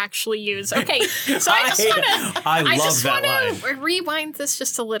he could actually use. Okay, so I just want to rewind this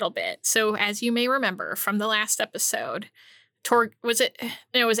just a little bit. So as you may remember from the last episode, was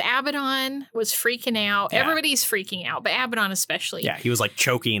Abaddon was freaking out. Yeah. Everybody's freaking out, but Abaddon especially. Yeah, he was like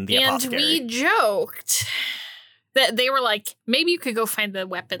choking the apothecary. And we joked They were like, maybe you could go find the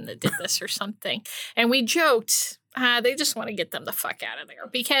weapon that did this or something. And we joked, they just want to get them the fuck out of there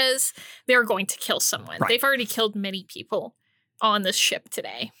because they're going to kill someone. Right. They've already killed many people on this ship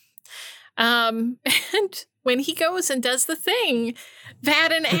today. And when he goes and does the thing,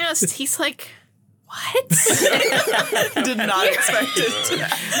 Vadin asked, he's like, what? Did not expect it.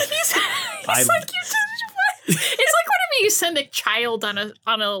 He's like, you did what? It's like whenever you send a child on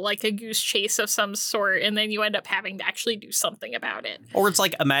a like a goose chase of some sort, and then you end up having to actually do something about it. Or it's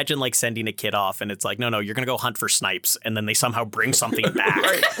like, imagine like sending a kid off, and it's like, no, you're gonna go hunt for snipes, and then they somehow bring something back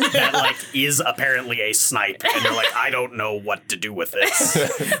that like is apparently a snipe, and you're like, I don't know what to do with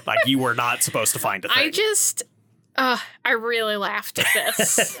this. Like, you were not supposed to find a thing. I really laughed at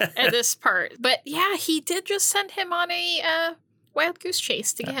this part. But yeah, he did just send him on a wild goose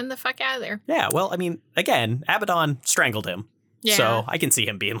chase to get him the fuck out of there. Yeah, well, I mean, again, Abaddon strangled him. Yeah. So I can see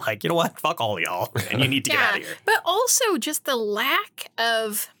him being like, you know what? Fuck all y'all. And you need to get out of here. But also just the lack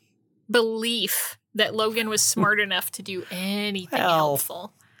of belief that Logan was smart enough to do anything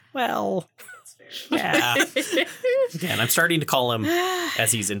helpful. Well, yeah. Again, I'm starting to call him,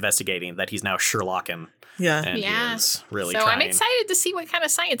 as he's investigating, that he's now Sherlocking. Yeah. And he is really so trying. I'm excited to see what kind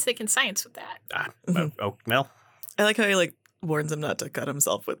of science they can science with that. Well. I like how he like warns him not to cut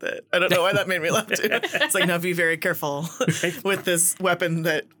himself with it. I don't know why that made me laugh too. It's like, now be very careful with this weapon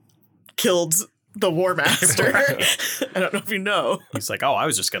that killed the War Master. I don't know if you know. He's like, I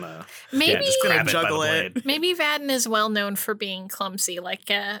was just gonna juggle it. Maybe Vadin is well known for being clumsy, like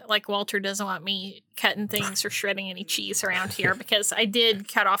Walter doesn't want me cutting things or shredding any cheese around here because I did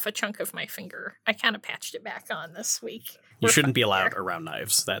cut off a chunk of my finger. I kind of patched it back on this week. You shouldn't be allowed around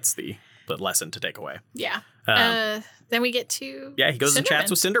knives. That's the lesson to take away. Yeah. Then we get to he goes Cinderman. and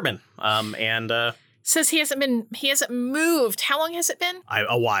chats with Cinderman. And says he hasn't moved. How long has it been?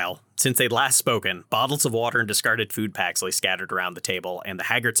 A while. Since they'd last spoken, bottles of water and discarded food packs lay scattered around the table, and the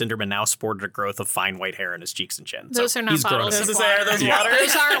haggard Cinderman now sported a growth of fine white hair in his cheeks and chin. Those are not bottles of water.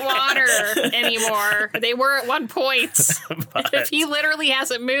 Those aren't water anymore. They were at one point. If he literally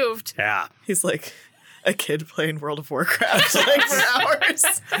hasn't moved. Yeah. He's like a kid playing World of Warcraft like for hours.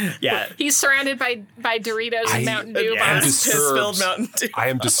 Yeah. He's surrounded by Doritos and Mountain Dew bars. Piss-filled Mountain Dew. I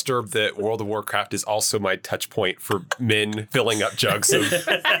am disturbed that World of Warcraft is also my touch point for men filling up jugs of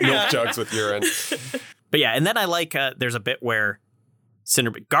milk jugs with urine. But yeah, and then I like, there's a bit where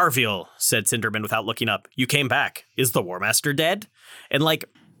Garviel said Cinderman without looking up, "You came back. Is the War Master dead?" And like,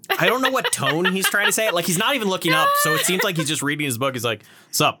 I don't know what tone he's trying to say it. Like, he's not even looking up. So it seems like he's just reading his book. He's like,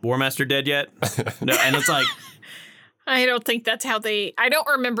 "Sup, War Master dead yet?" No, and it's like, I don't think that's how I don't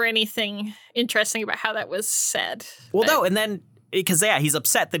remember anything interesting about how that was said. Well, no. And then, because, he's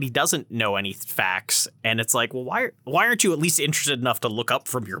upset that he doesn't know any facts. And it's like, well, why aren't you at least interested enough to look up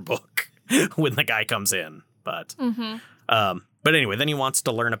from your book when the guy comes in? But, but anyway, then he wants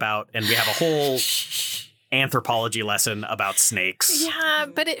to learn about, and we have a whole anthropology lesson about snakes. Yeah,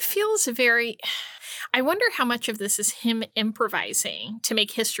 but it feels very... I wonder how much of this is him improvising to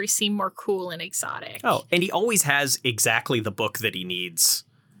make history seem more cool and exotic. Oh, and he always has exactly the book that he needs.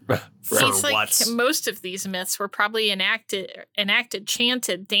 It's like most of these myths were probably enacted,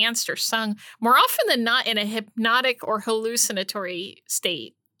 chanted, danced, or sung more often than not in a hypnotic or hallucinatory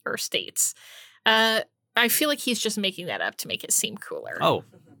state or states. I feel like he's just making that up to make it seem cooler. Oh,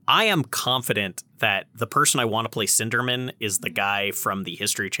 I am confident that the person I want to play Cinderman is the guy from the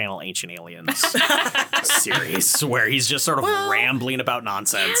History Channel Ancient Aliens series, where he's just sort of rambling about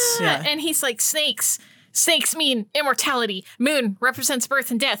nonsense. Yeah. And he's like, snakes mean immortality. Moon represents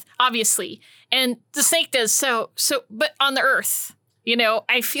birth and death, obviously. And the snake does so, but on the earth,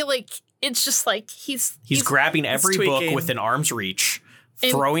 I feel like it's just like he's grabbing every book within arm's reach,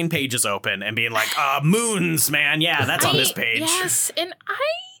 throwing pages open and being like, moons, man. Yeah, that's on this page. Yes. And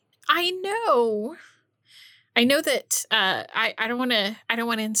I know that I don't want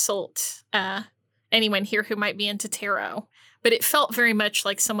to insult anyone here who might be into tarot, but it felt very much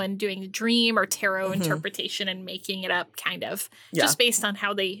like someone doing a dream or tarot interpretation and making it up, kind of, just based on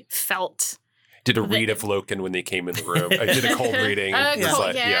how they felt. Did a read of Loken when they came in the room. I did a cold reading.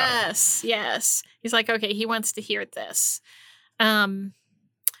 Yes. He's like, okay, he wants to hear this. But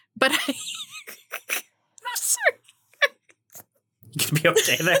I'm sorry. You can be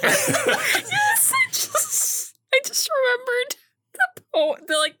okay there. Yes, I just remembered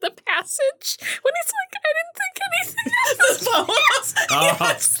the passage when he's like, I didn't think anything else. The poems.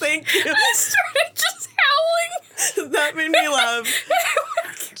 Yes, thank you. I started just howling. That made me laugh.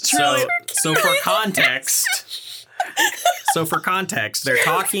 So for context, they're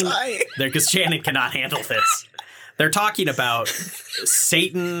talking because Shannon cannot handle this. They're talking about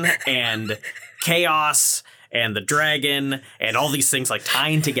Satan and chaos and the dragon and all these things like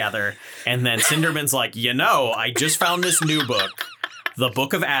tying together. And then Cinderman's like, I just found this new book, the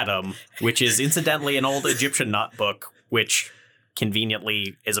Book of Adam, which is incidentally an old Egyptian book, which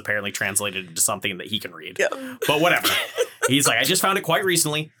conveniently is apparently translated into something that he can read. Yeah. But whatever. He's like, I just found it quite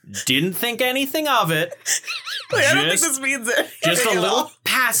recently. Didn't think anything of it. I don't think this means it. Just a little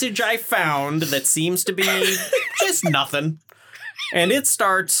passage I found that seems to be just nothing. And it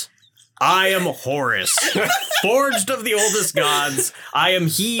starts, I am Horus, forged of the oldest gods. I am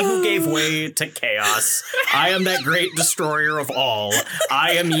he who gave way to chaos. I am that great destroyer of all.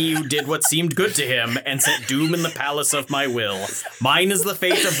 I am he who did what seemed good to him and set doom in the palace of my will. Mine is the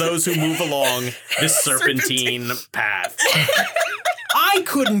fate of those who move along this serpentine path. I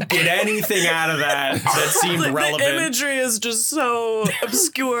couldn't get anything out of that seemed relevant. The imagery is just so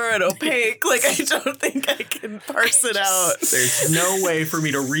obscure and opaque. Like, I don't think I can parse it out. There's no way for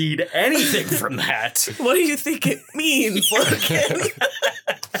me to read anything from that. What do you think it means, Logan?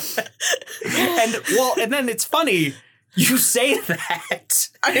 And then it's funny, you say that.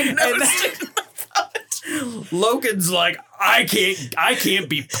 I noticed Logan's like, I can't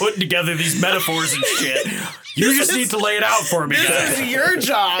be putting together these metaphors and shit. You just need to lay it out for me, guys. This is your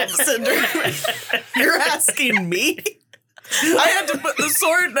job, Cinderman. You're asking me? I had to put the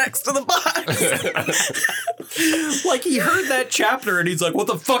sword next to the box. Like, he heard that chapter and he's like, what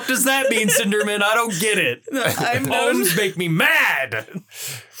the fuck does that mean, Cinderman? I don't get it. Poems make me mad.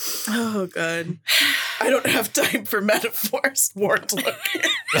 Oh, God. I don't have time for metaphors, Wartlook.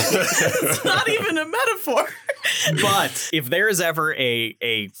 It's not even a metaphor. But if there is ever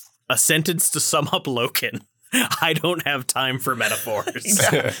a sentence to sum up Loken, I don't have time for metaphors.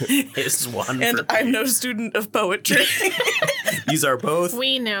 Yeah. It's one. And I'm no student of poetry. These are both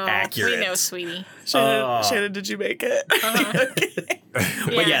We know, accurate. sweetie. Shannon, did you make it? Okay.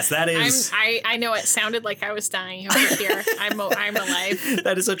 But yes, that is. I know it sounded like I was dying over here. I'm alive.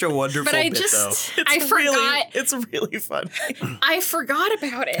 That is such a wonderful But I bit, just, though. I forgot. It's really funny. I forgot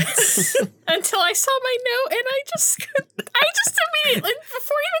about it until I saw my note, and I just immediately,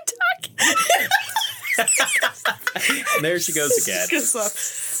 before even talking. There she goes again.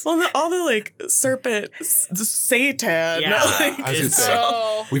 Well, all the like serpent, Satan. Yeah. Like, I was gonna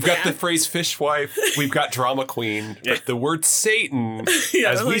say, we've got the phrase fishwife, we've got drama queen, but the word Satan,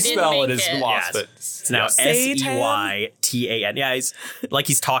 as we spell it, is lost. But it's now Seytan. Yeah,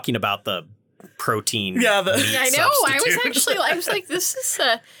 he's talking about the protein. Yeah, I know. I was like,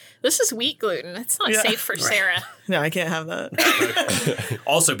 this is wheat gluten. It's not safe for Sarah. No, I can't have that.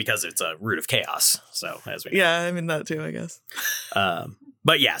 Also because it's a root of chaos. So as we I mean that too, I guess.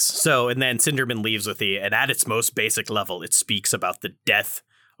 But yes, so and then Cinderman leaves with and at its most basic level, it speaks about the death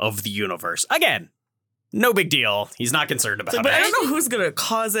of the universe. Again, no big deal. He's not concerned about it. But I don't know who's gonna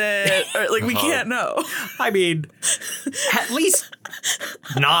cause it. Or, like we can't know. I mean, at least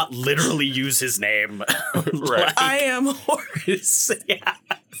not literally use his name. Right. I am Horus. Yeah.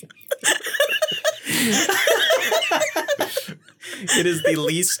 It is the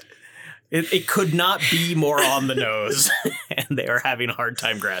least. It could not be more on the nose, and they are having a hard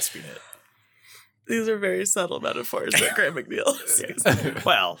time grasping it. These are very subtle metaphors that Graham McNeil.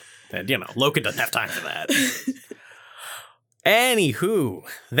 Well, and Loken doesn't have time for that. Anywho,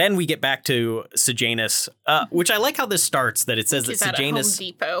 then we get back to Sejanus, which I like how this starts, that it says that Sejanus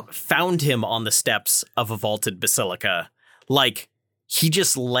found him on the steps of a vaulted basilica. Like, he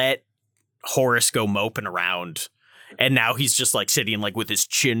just let Horus go moping around. And now he's just like sitting like with his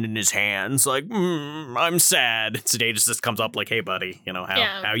chin in his hands, like, I'm sad. Sejanus just comes up like, hey, buddy,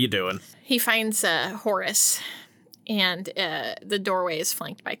 how you doing? He finds Horus, and the doorway is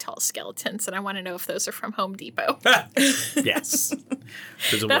flanked by tall skeletons. And I want to know if those are from Home Depot. Yes.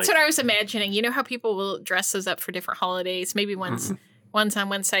 That's what I was imagining. You know how people will dress those up for different holidays? Maybe one's on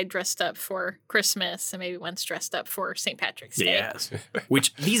one side dressed up for Christmas, and maybe one's dressed up for St. Patrick's Day. Yes.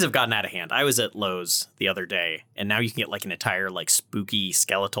 Which these have gotten out of hand. I was at Lowe's the other day, and now you can get like an entire like spooky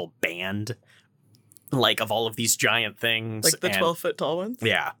skeletal band, like of all of these giant things. Like the 12-foot tall ones?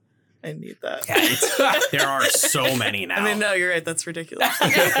 Yeah. I need that. Yeah, there are so many now. I mean, no, you're right. That's ridiculous.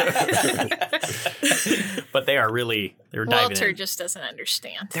 But they're diving Walter in. just doesn't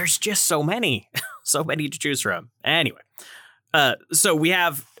understand. There's just so many. So many to choose from. Anyway. So we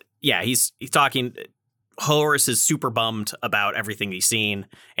have, he's talking. Horus is super bummed about everything he's seen,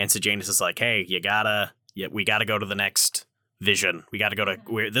 and Sejanus is like, "Hey, we gotta go to the next vision. We gotta go to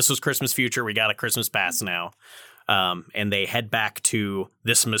this was Christmas future. We got a Christmas past now." And they head back to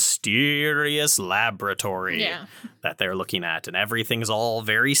this mysterious laboratory that they're looking at, and everything's all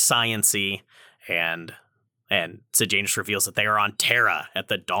very science-y, and Sejanus reveals that they are on Terra at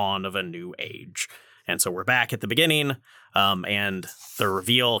the dawn of a new age. And so we're back at the beginning, and the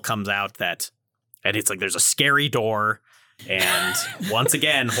reveal comes out and it's like there's a scary door, and once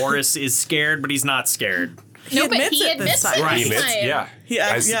again, Horace is scared, but he's not scared. He admits it this time. Right.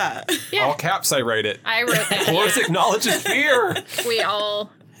 Yeah. All caps, I write it. I wrote that. Horace acknowledges fear. We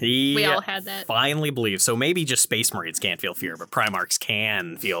all had that. Finally believe. So maybe just Space Marines can't feel fear, but Primarchs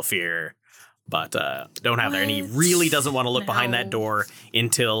can feel fear, but don't have there. And he really doesn't want to look behind that door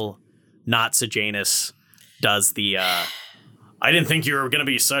until not Sejanus does the I didn't think you were going to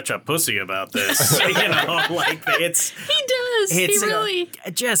be such a pussy about this. Like it's he does. He really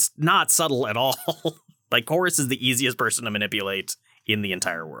just not subtle at all. Like Horace is the easiest person to manipulate in the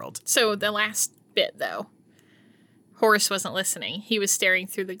entire world. So the last bit, though, Horace wasn't listening. He was staring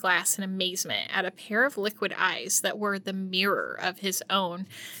through the glass in amazement at a pair of liquid eyes that were the mirror of his own.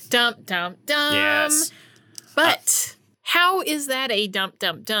 Dum, dum, dum. Yes. But how is that a dum,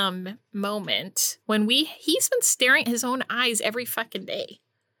 dum, dum moment when he's been staring at his own eyes every fucking day?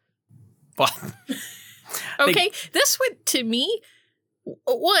 Well, okay, this would, to me,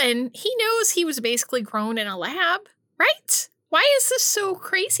 one, he knows he was basically grown in a lab, right? Why is this so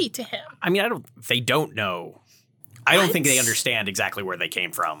crazy to him? I mean, they don't know. I don't think they understand exactly where they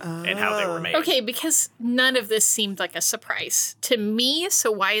came from and how they were made. Okay, because none of this seemed like a surprise to me,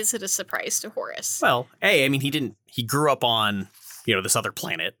 so why is it a surprise to Horace? Well, I mean, he grew up on, this other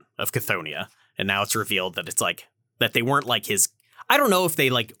planet of Chthonia, and now it's revealed that it's like, that they weren't like his, I don't know if they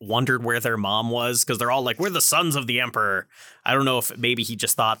like wondered where their mom was, because they're all like, we're the sons of the Emperor. I don't know if maybe he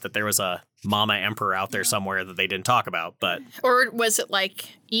just thought that there was a Mama Emperor out there somewhere that they didn't talk about, but. Or was it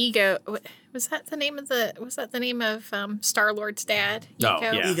like Ego? Was that the name of Star-Lord's dad? Ego?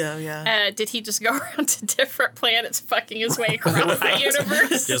 Oh, yeah. Ego, yeah. Did he just go around to different planets fucking his way across the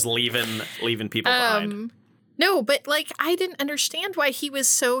universe? Just leaving people behind. No, but like I didn't understand why he was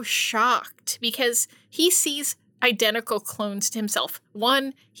so shocked, because he sees identical clones to himself.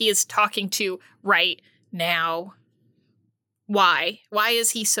 One he is talking to right now. Why? Why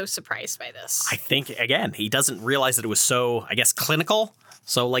is he so surprised by this? I think, again, he doesn't realize that it was so, I guess, clinical.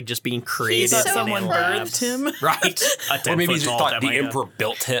 So, like, just being creative. So someone birthed him. Right. Or maybe he just thought the Emperor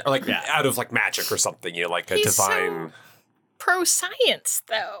built him, or like out of like magic or something, like a He's divine. So pro-science,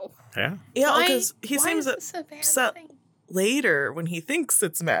 though. Yeah. Yeah, because he why seems is this a bad upset thing? later when he thinks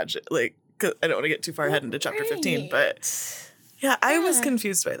it's magic. Like, 'cause I don't want to get too far ahead into chapter 15, but yeah, I was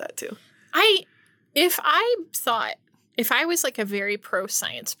confused by that too. If I was like a very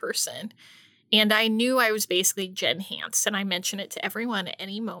pro-science person and I knew I was basically Jen Hance and I mention it to everyone at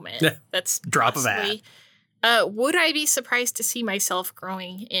any moment, that's drop of a hat. Would I be surprised to see myself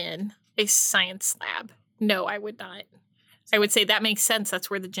growing in a science lab? No, I would not. I would say that makes sense. That's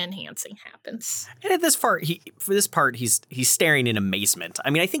where the Jen Hansing happens. And at this part, he's staring in amazement. I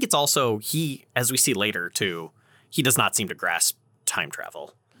mean, I think it's also as we see later too, he does not seem to grasp time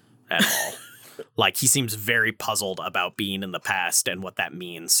travel at all. Like, he seems very puzzled about being in the past and what that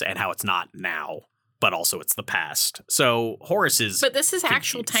means and how it's not now, but also it's the past. So Horace is. But this is confused.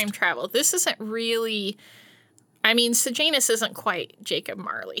 Actual time travel. This isn't really. I mean, Sejanus isn't quite Jacob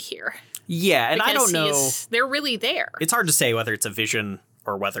Marley here. Yeah, and I don't know. They're really there. It's hard to say whether it's a vision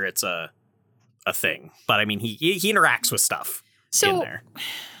or whether it's a thing. But I mean, he interacts with stuff in there.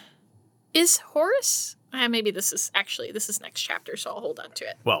 Is Horace? Maybe this is next chapter, so I'll hold on to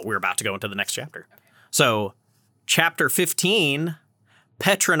it. Well, we're about to go into the next chapter. So, chapter 15,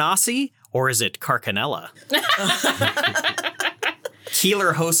 Petronasi, or is it Carcanella?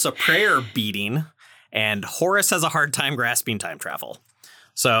 Keeler hosts a prayer beating, and Horace has a hard time grasping time travel.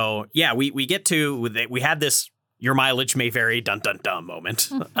 So, yeah, we had this your mileage may vary, dun dun dun moment.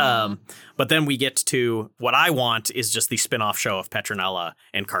 But then we get to what I want is just the spin-off show of Petronella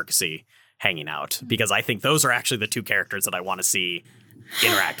and Carcassy hanging out, because I think those are actually the two characters that I want to see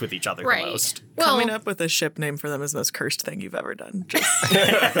interact with each other the most. Coming up with a ship name for them is the most cursed thing you've ever done. Just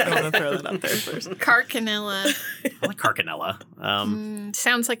I want to throw that out there first. Carcanella. I like Carcanella.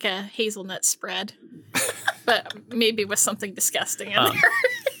 Sounds like a hazelnut spread, but maybe with something disgusting in there.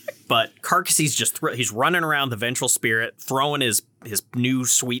 But Carcassy's he's running around the Vengeful Spirit, throwing his new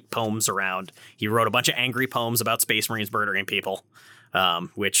sweet poems around. He wrote a bunch of angry poems about Space Marines murdering people.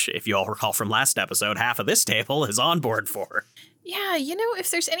 Which, if you all recall from last episode, half of this table is on board for. Yeah, if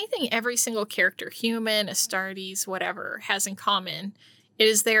there's anything every single character, human, Astartes, whatever, has in common, it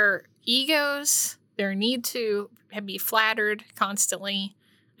is their egos, their need to be flattered constantly.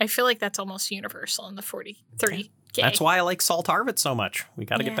 I feel like that's almost universal in the 30K. That's why I like Saul Tarvitz so much. We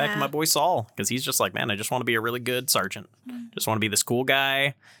got to get back to my boy Saul, because he's just like, man, I just want to be a really good sergeant. Just want to be this cool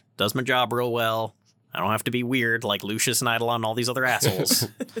guy, does my job real well. I don't have to be weird like Lucius and Eidolon and all these other assholes.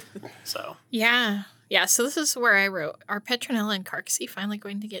 So. Yeah. Yeah, so this is where I wrote, are Petronella and Carcassy finally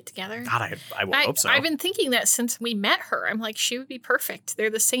going to get together? God, I would hope so. I've been thinking that since we met her. I'm like, she would be perfect. They're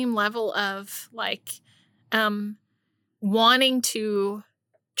the same level of like wanting to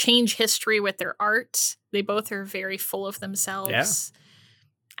change history with their art. They both are very full of themselves.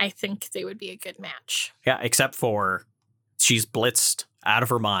 Yeah. I think they would be a good match. Yeah, except for she's blitzed out of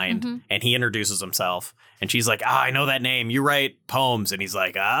her mind and he introduces himself. And she's like, I know that name. You write poems. And he's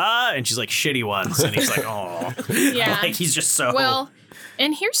like, and she's like, shitty ones. And he's like, oh. Yeah. Like, he's just so. Well,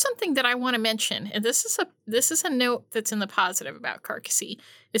 and here's something that I want to mention. And this is a note that's in the positive about Carcassy,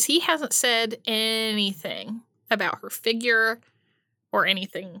 is he hasn't said anything about her figure or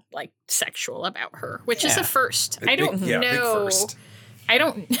anything like sexual about her, which is a first. I don't know. Big first. I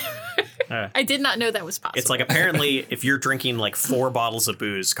don't. I did not know that was possible. It's like, apparently, if you're drinking like 4 bottles of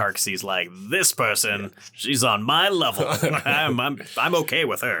booze, Carcassy's like, this person, she's on my level. I'm okay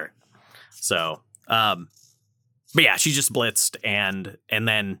with her. So, but yeah, she just blitzed, and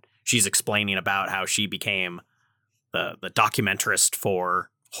then she's explaining about how she became the documentarist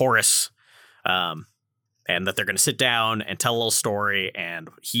for Horace, and that they're going to sit down and tell a little story, and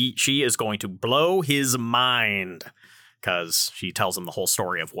she is going to blow his mind. Because she tells him the whole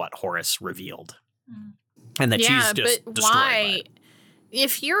story of what Horace revealed. And that she's just but destroyed why? by it.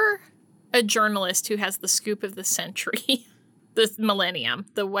 If you're a journalist who has the scoop of the century, the millennium,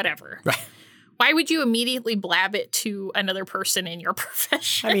 the whatever, Right. Why would you immediately blab it to another person in your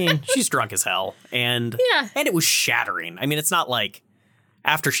profession? I mean, she's drunk as hell. And it was shattering. I mean, it's not like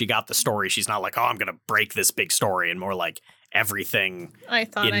after she got the story, she's not like, oh, I'm going to break this big story. And more like everything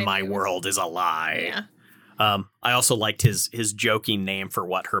in my world is a lie. Yeah. I also liked his joking name for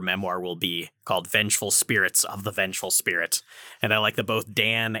what her memoir will be, called Vengeful Spirits of the Vengeful Spirit. And I like that both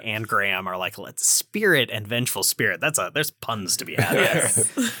Dan and Graham are like, let's spirit and vengeful spirit. There's puns to be had.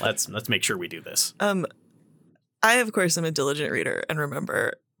 Yes. Let's make sure we do this. I, of course, am a diligent reader and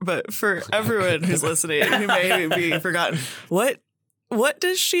remember, but for everyone who's listening who may be forgotten, what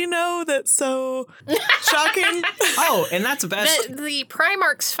does she know that's so shocking? Oh, and that's best. The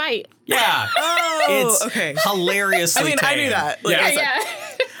Primarchs fight. Yeah. Oh, it's okay. Hilariously I mean, I knew that. Like, Yeah.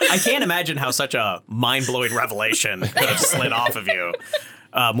 I can't imagine how such a mind-blowing revelation could have slid off of you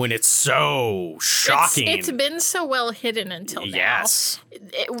when it's so shocking. It's been so well hidden until now. Yes.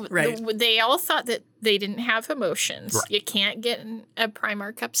 Right. They all thought that they didn't have emotions. Right. You can't get a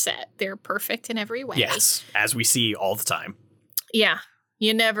Primarch upset. They're perfect in every way. Yes, as we see all the time. Yeah.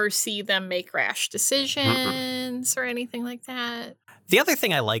 You never see them make rash decisions or anything like that. The other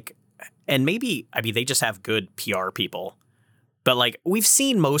thing I like, and maybe, I mean, they just have good PR people, but like we've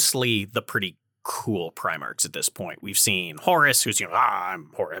seen mostly the pretty cool Primarchs at this point. We've seen Horace, who's,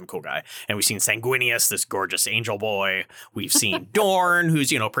 I'm a cool guy. And we've seen Sanguinius, this gorgeous angel boy. We've seen Dorn,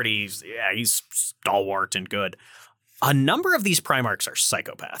 who's, pretty, he's stalwart and good. A number of these Primarchs are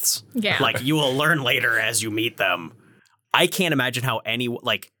psychopaths. Yeah. Like you will learn later as you meet them. I can't imagine how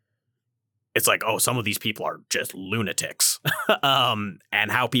it's like, oh, some of these people are just lunatics. And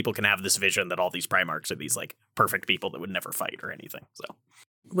how people can have this vision that all these Primarchs are these like perfect people that would never fight or anything. So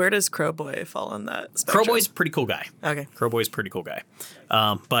where does Crowboy fall on that spectrum? Crowboy's a pretty cool guy. Okay. Crowboy's a pretty cool guy.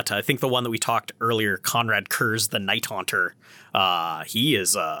 But I think the one that we talked earlier, Conrad Kurz, the Night Haunter, he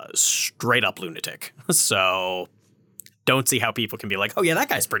is a straight up lunatic. So don't see how people can be like, oh yeah, that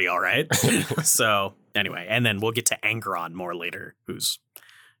guy's pretty all right. So anyway, and then we'll get to Angron more later,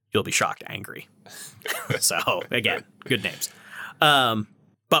 you'll be shocked, Angry. So again, good names.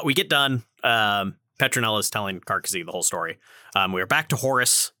 But we get done. Petronella's telling Carcassy the whole story. We're back to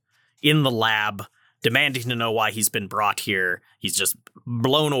Horace in the lab, demanding to know why he's been brought here. He's just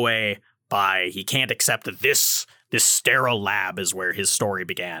blown away by, he can't accept that this sterile lab is where his story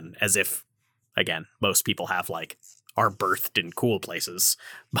began, as if, again, most people have like, are birthed in cool places,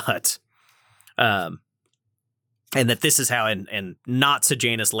 but and that this is how, and not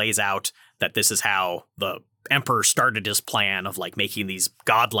Sejanus lays out that this is how the Emperor started his plan of like making these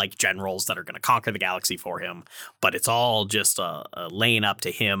godlike generals that are going to conquer the galaxy for him, but it's all just a laying up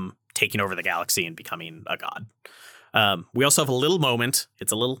to him taking over the galaxy and becoming a god. We also have a little moment.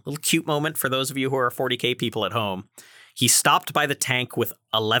 It's a little cute moment for those of you who are 40K people at home. He stopped by the tank with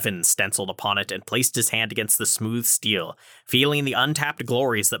 11 stenciled upon it and placed his hand against the smooth steel, feeling the untapped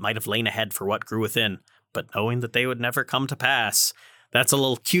glories that might have lain ahead for what grew within, but knowing that they would never come to pass. That's a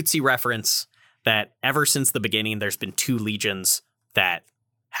little cutesy reference that ever since the beginning, there's been 2 legions that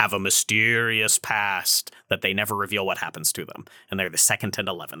have a mysterious past that they never reveal what happens to them. And they're the 2nd and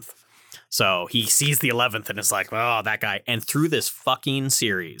 11th. So he sees the 11th and is like, oh, that guy. And through this fucking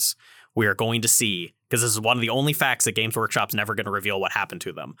series, we are going to see because this is one of the only facts that Games Workshop's never going to reveal what happened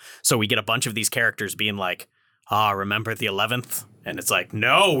to them. So we get a bunch of these characters being like, remember the 11th? And it's like,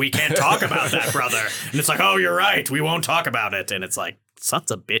 no, we can't talk about that, brother. And it's like, oh, you're right. We won't talk about it. And it's like, sons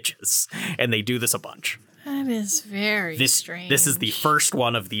of bitches. And they do this a bunch. That is very strange. This is the first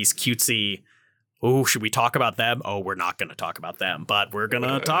one of these cutesy, oh, should we talk about them? Oh, we're not going to talk about them, but we're going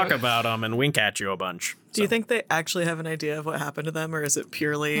to talk about them and wink at you a bunch. Do you think they actually have an idea of what happened to them, or is it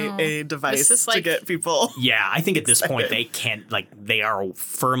purely a device to get people? Yeah, I think at this point they can't, they are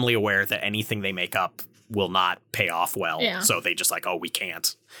firmly aware that anything they make up will not pay off well. Yeah. So they just we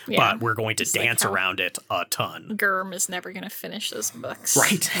can't. Yeah. But we're going to dance around it a ton. Germ is never going to finish those books.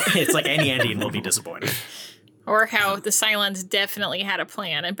 Right. It's like any ending will be disappointing. Or how the Cylons definitely had a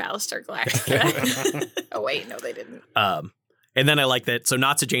plan in Battlestar Galactica. Oh, wait, no, they didn't. And then I like that. So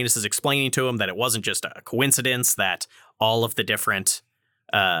Natsa Janus is explaining to him that it wasn't just a coincidence that all the different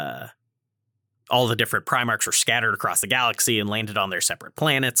Primarchs were scattered across the galaxy and landed on their separate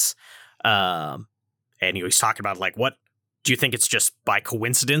planets. And he was talking about what do you think it's just by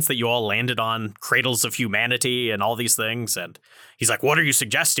coincidence that you all landed on cradles of humanity and all these things? And he's like, what are you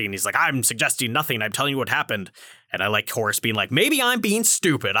suggesting? He's like, I'm suggesting nothing. I'm telling you what happened. And I like Horus being like, maybe I'm being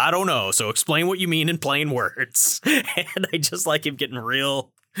stupid. I don't know. So explain what you mean in plain words. And I just like him getting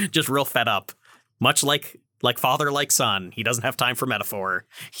real fed up, much like father, like son. He doesn't have time for metaphor.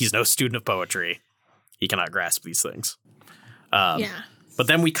 He's no student of poetry. He cannot grasp these things. But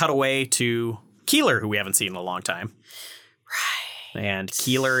then we cut away to Keeler, who we haven't seen in a long time. Right. And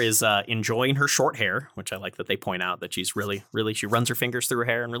Keeler is enjoying her short hair, which I like that they point out that she's really, she runs her fingers through her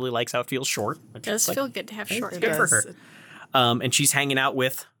hair and really likes how it feels short. It does feel good to have short hair. Good for her. And she's hanging out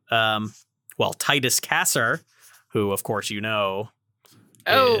with, Titus Cassar, who, of course,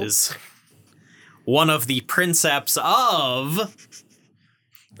 is one of the princeps of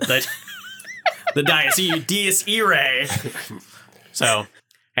the Dies Irae. So...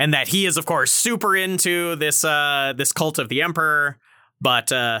 And that he is, of course, super into this cult of the Emperor,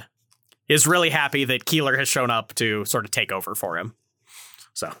 but is really happy that Keeler has shown up to sort of take over for him.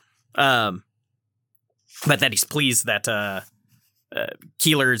 So, but that he's pleased that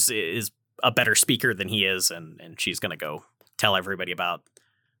Keeler is a better speaker than he is, and she's going to go tell everybody that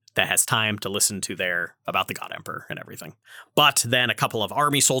has time to listen to about the God Emperor and everything. But then a couple of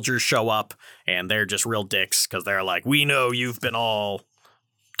army soldiers show up, and they're just real dicks because they're like, we know you've been all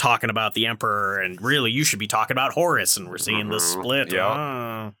talking about the Emperor, and really you should be talking about Horus, and we're seeing the split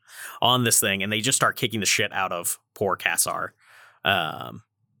on this thing, and they just start kicking the shit out of poor Cassar. And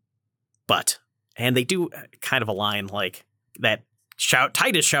they do kind of a line like that.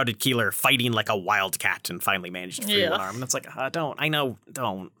 Titus shouted Keeler fighting like a wildcat and finally managed to free one arm, and it's like, don't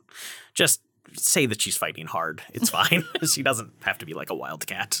just say that she's fighting hard. It's fine. She doesn't have to be like a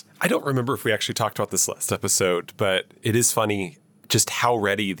wildcat. I don't remember if we actually talked about this last episode, but it is funny just how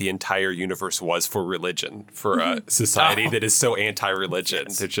ready the entire universe was for religion, for a society that is so anti-religion.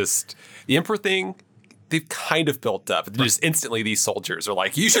 Yes. They're just, the Emperor thing, they've kind of built up. Just instantly these soldiers are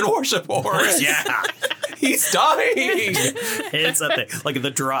like, you should worship Horus. Yeah. He's dying. It's a thing. Like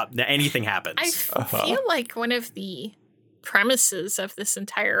the drop, anything happens. I feel like one of the premises of this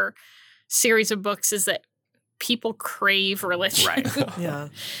entire series of books is that people crave religion. Right. Yeah.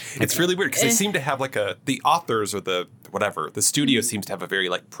 It's really weird because they seem to have the authors or the studio seems to have a very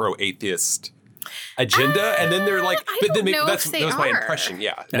pro-atheist agenda. And then they're like, but then that was my impression.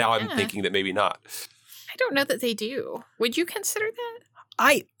 Yeah. Now I'm thinking that maybe not. I don't know that they do. Would you consider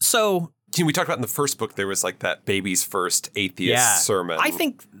that? We talked about in the first book, there was that baby's first atheist sermon. I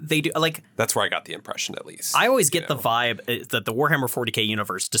think they do. That's where I got the impression, at least. I always get the vibe that the Warhammer 40K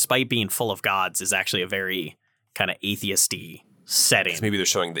universe, despite being full of gods, is actually a very kind of atheist-y setting. Maybe they're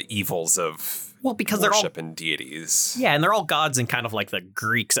showing the evils of because worship and deities. Yeah, and they're all gods in kind of like the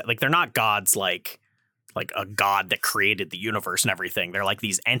Greeks. They're not gods like a god that created the universe and everything. They're like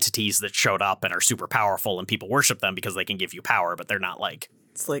these entities that showed up and are super powerful, and people worship them because they can give you power, but they're not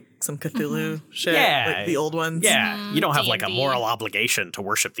It's like some Cthulhu shit, like the old ones. Yeah, you don't have a moral obligation to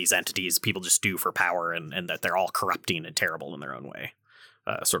worship these entities. People just do for power, and that they're all corrupting and terrible in their own way,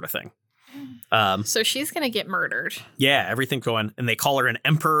 sort of thing. So she's going to get murdered. Yeah, everything's going, and they call her an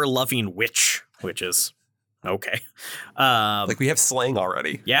emperor-loving witch, which is okay. We have slang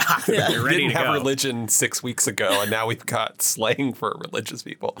already. Yeah. We didn't have religion 6 weeks ago, and now we've got slang for religious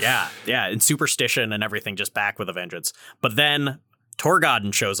people. Yeah, and superstition and everything just back with a vengeance. But then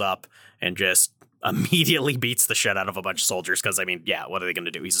Torgodden shows up and just immediately beats the shit out of a bunch of soldiers because, what are they going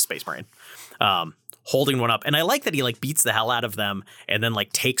to do? He's a space marine. holding one up. And I like that he like beats the hell out of them and then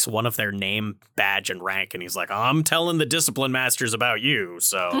like takes one of their name, badge, and rank. And he's like, I'm telling the discipline masters about you.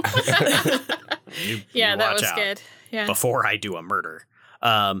 So you that watch was out good. Yeah. before I do a murder.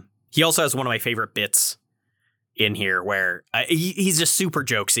 He also has one of my favorite bits in here where he's just super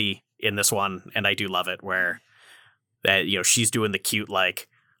jokesy in this one. And I do love it where that, she's doing the cute, like,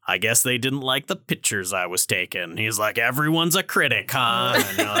 I guess they didn't like the pictures I was taking. He's like, everyone's a critic, huh?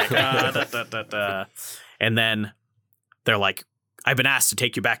 And you're like, da, da, da, da. And then they're like, I've been asked to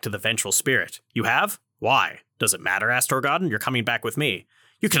take you back to the vengeful spirit. You have? Why? Does it matter, asked Torgodon? You're coming back with me.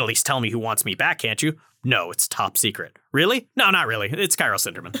 You can at least tell me who wants me back, can't you? No, it's top secret. Really? No, not really. It's Cairo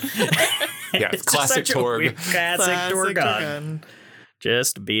Cinderman. Yeah, classic Torg. Classic Torgodon.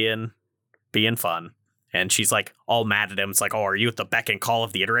 Just being fun. And she's like all mad at him. It's like, oh, are you at the beck and call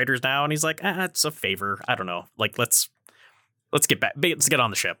of the iterators now? And he's like, it's a favor. I don't know. Like, let's get back. Let's get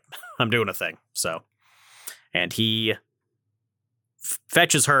on the ship. I'm doing a thing. So, and he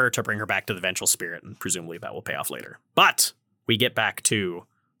fetches her to bring her back to the vengeful spirit. And presumably that will pay off later. But we get back to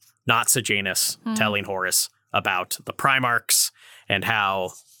not Sejanus telling Horus about the Primarchs and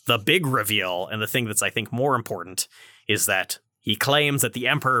how the big reveal and the thing that's, I think, more important is that he claims that the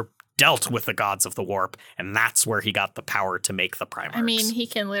Emperor dealt with the gods of the warp, and that's where he got the power to make the Primarchs. I mean, he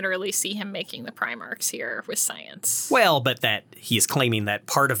can literally see him making the Primarchs here with science. Well, but that he's claiming that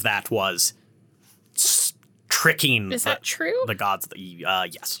part of that was tricking. Is that true? The gods.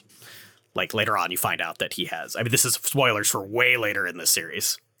 Yes. Like later on, you find out that he has. I mean, this is spoilers for way later in this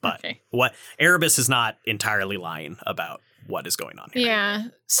series, but what Erebus is not entirely lying about what is going on here. Yeah.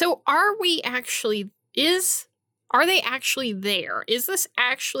 So are they actually there? Is this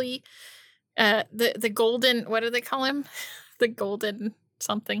actually the golden, what do they call him? The golden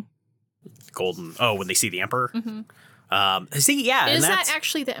something. Golden. Oh, when they see the Emperor? Mm-hmm. See, yeah. Is that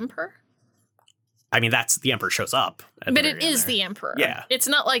actually the Emperor? I mean, that's the Emperor shows up. But it is the Emperor. Yeah. It's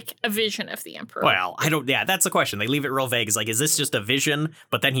not like a vision of the Emperor. Well, that's the question. They leave it real vague. It's like, is this just a vision?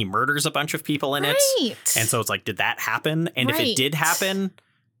 But then he murders a bunch of people in it. And so it's like, did that happen? And if it did happen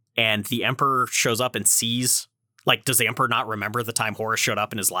and the Emperor shows up and sees, like, does the Emperor not remember the time Horus showed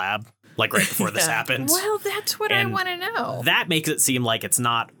up in his lab? Like right before this happened? Well, that's what I want to know. That makes it seem like it's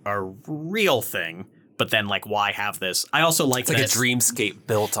not a real thing. But then, like, why have this? I also like it's like a dreamscape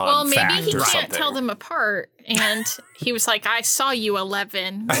built on well, maybe fact he or can't something. tell them apart. And he was like, I saw you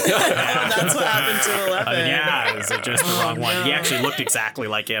 11. That's what happened to 11. Yeah, it was just the wrong one. He actually looked exactly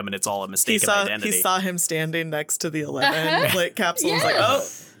like him, and it's all a mistaken identity. He saw him standing next to the 11 plate capsule. And was like, oh,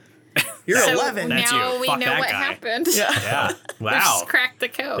 you're 11. That's now you. we Fuck know that what guy. happened. Yeah. We Wow. just cracked the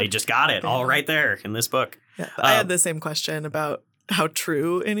code. They just got it all right there in this book. Yeah, I had the same question about how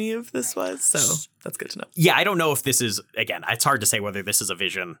true any of this was, so that's good to know. Yeah, I don't know if this is, again, it's hard to say whether this is a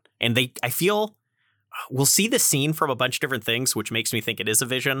vision. And I feel we'll see the scene from a bunch of different things, which makes me think it is a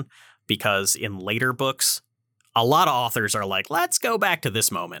vision, because in later books, a lot of authors are like, let's go back to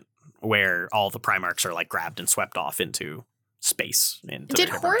this moment where all the Primarchs are like grabbed and swept off into space. Did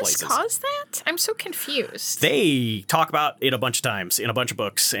Horus cause that? I'm so confused. They talk about it a bunch of times in a bunch of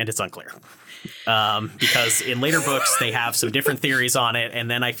books, and it's unclear. Because in later books, they have some different theories on it, and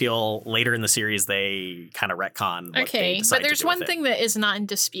then I feel later in the series, they kind of retcon what they decide but there's to do one with thing that is not in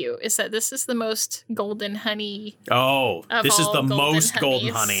dispute, is that this is the most golden honey. Oh, this is the most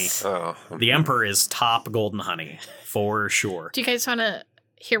golden honey. Oh. The Emperor is top golden honey, for sure. Do you guys want to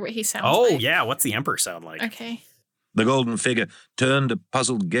hear what he sounds Oh, like? yeah. What's the Emperor sound like? Okay. The golden figure turned a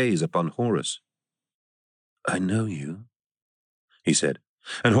puzzled gaze upon Horus. I know you, he said,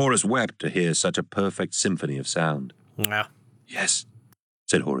 and Horus wept to hear such a perfect symphony of sound. Yeah. Yes,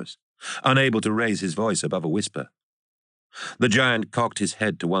 said Horus, unable to raise his voice above a whisper. The giant cocked his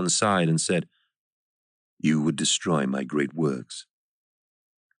head to one side and said, You would destroy my great works,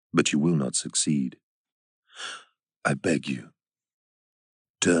 but you will not succeed. I beg you,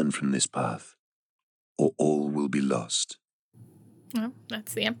 turn from this path, or all will be lost. Well,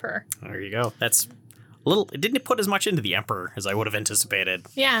 that's the Emperor. There you go. That's a little. It didn't put as much into the Emperor as I would have anticipated.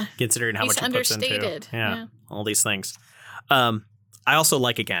 Yeah. Considering how He's much he puts into. understated. Yeah. All these things. I also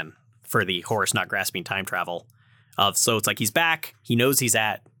like, again, for the Horus not grasping time travel. So it's like he's back. He knows he's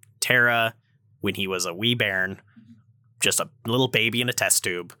at Terra when he was a wee bairn, just a little baby in a test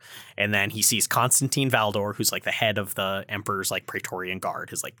tube. And then he sees Constantine Valdor, who's like the head of the Emperor's like Praetorian Guard,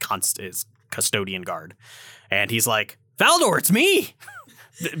 his like his custodian guard. And he's like, Valdor, it's me.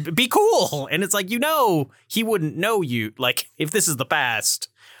 Be cool. And it's like, he wouldn't know you. Like, if this is the past,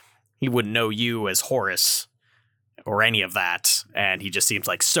 he wouldn't know you as Horus or any of that. And he just seems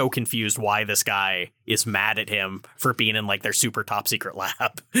like so confused why this guy is mad at him for being in like their super top secret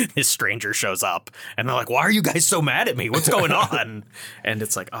lab. His stranger shows up and they're like, why are you guys so mad at me? What's going on? And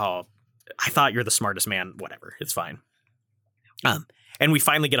it's like, oh, I thought you're the smartest man. Whatever. It's fine. And we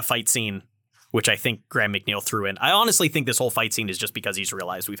finally get a fight scene, which I think Graham McNeil threw in. I honestly think this whole fight scene is just because he's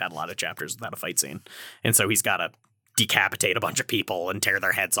realized we've had a lot of chapters without a fight scene. And so he's got to decapitate a bunch of people and tear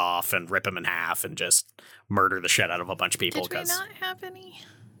their heads off and rip them in half and just murder the shit out of a bunch of people. Did we not have any?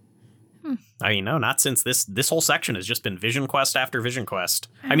 I mean, no, not since this whole section has just been Vision Quest after Vision Quest.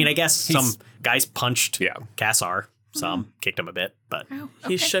 I mean, I guess some guys punched Cassar. Some kicked him a bit, but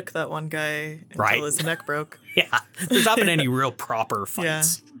he shook that one guy until his neck broke. Yeah, there's not been any real proper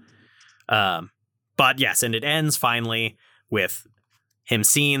fights. Yeah. But yes, and it ends finally with him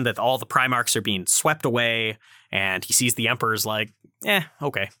seeing that all the Primarchs are being swept away, and he sees the Emperor's like,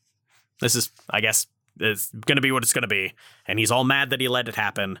 okay, this is, I guess, it's going to be what it's going to be. And he's all mad that he let it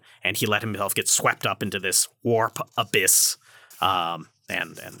happen, and he let himself get swept up into this warp abyss, and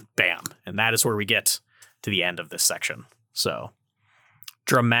bam. And that is where we get to the end of this section. So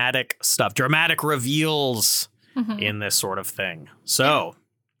dramatic stuff, dramatic reveals in this sort of thing. So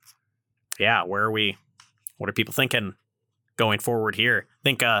yeah, where are we? What are people thinking going forward here?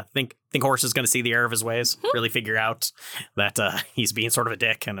 Think Horus is going to see the error of his ways, really figure out that he's being sort of a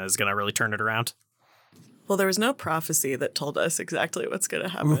dick and is going to really turn it around. Well, there was no prophecy that told us exactly what's going to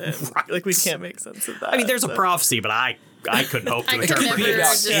happen. Right. Like, we can't make sense of that. I mean, there's a prophecy, but I couldn't hope to interpret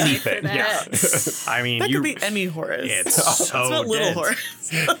anything. Yeah. I mean, that could be any Horus. It's so not little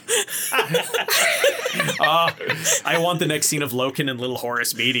Horus. I want the next scene of Loken and Little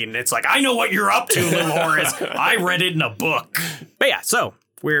Horus meeting. It's like, I know what you're up to, Little Horus. I read it in a book. But yeah, so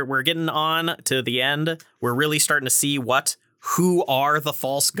we're getting on to the end. We're really starting to see who are the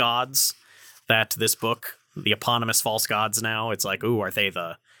false gods that this book, the eponymous false gods now. It's like, ooh, are they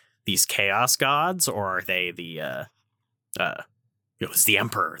these chaos gods, or are they it's the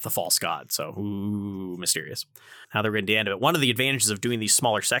Emperor, the false god? So, ooh, mysterious. Now they're going to end of it. One of the advantages of doing these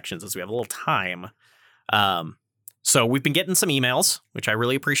smaller sections is we have a little time. So we've been getting some emails, which I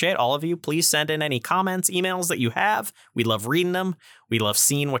really appreciate. All of you, please send in any comments, emails that you have. We love reading them. We love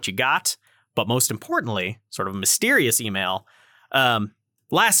seeing what you got. But most importantly, sort of a mysterious email.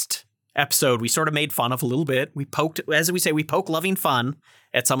 Last episode, we sort of made fun of a little bit. We poked, as we say, we poke loving fun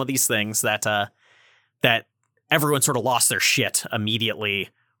at some of these things that everyone sort of lost their shit immediately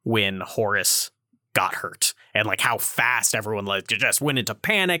when Horus got hurt, and like how fast everyone just went into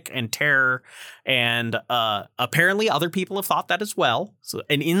panic and terror. And apparently other people have thought that as well. So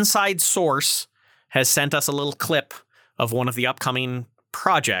an inside source has sent us a little clip of one of the upcoming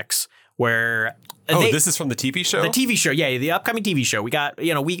projects where this is from the TV show? The TV show, yeah, the upcoming TV show. We got,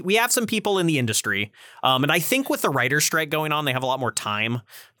 we have some people in the industry. And I think with the writer's strike going on, they have a lot more time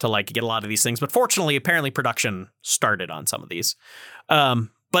to like get a lot of these things. But fortunately, apparently production started on some of these.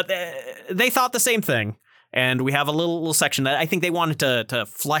 But they thought the same thing. And we have a little section that I think they wanted to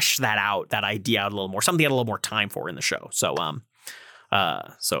flesh that out, that idea out a little more. Something they had a little more time for in the show. So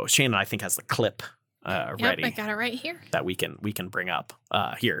Shannon, I think, has the clip ready. I got it right here. That we can bring up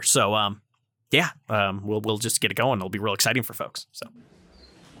here. So we'll just get it going. It'll be real exciting for folks. So.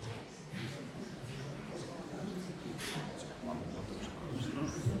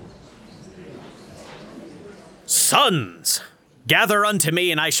 Sons, gather unto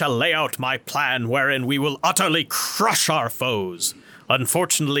me, and I shall lay out my plan wherein we will utterly crush our foes.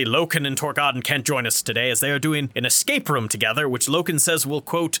 Unfortunately, Loken and Torgodden can't join us today as they are doing an escape room together, which Loken says will,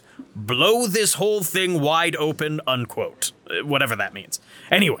 quote, blow this whole thing wide open, unquote. Whatever that means.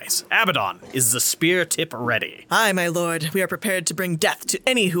 Anyways, Abaddon, is the spear tip ready? Aye, my lord. We are prepared to bring death to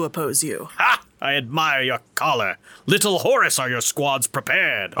any who oppose you. Ha! I admire your choler. Little Horus, are your squads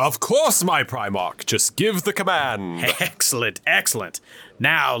prepared? Of course, my Primarch. Just give the command. Excellent, excellent.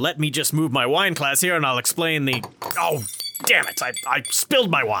 Now, let me just move my wine glass here and I'll explain the... Oh, damn it, I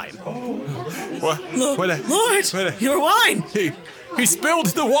spilled my wine. Lord, your wine! He spilled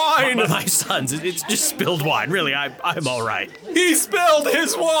the wine! My sons, it's just spilled wine. Really, I'm all right. He spilled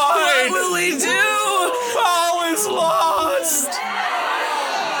his wine! What will we do? All is lost!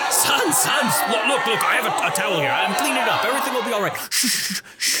 Sons, look, I have a towel here. I'm cleaning it up. Everything will be all right.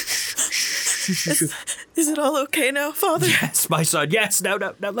 Is it all okay now, Father? Yes, my son, yes. Now,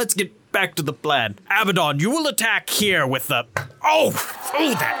 let's get back to the plan. Abaddon, you will attack here with the... Oh,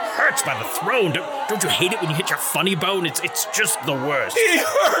 that hurts by the throne. Don't you hate it when you hit your funny bone? It's just the worst. He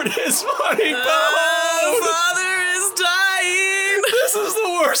hurt his funny bone! Father is dying! The This is the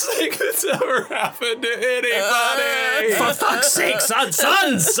worst thing that's ever happened to anybody. For fuck's sake,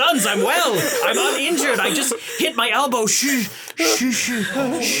 sons, I'm well. I'm uninjured. I just hit my elbow. Shh.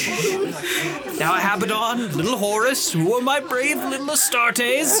 Now, Abaddon, little Horus, who are my brave little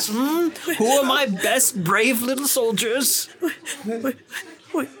Astartes? Who are my best brave little soldiers?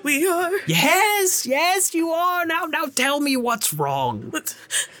 We are. Yes, you are. Now tell me what's wrong.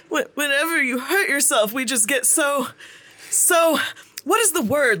 Whenever you hurt yourself, we just get so. What is the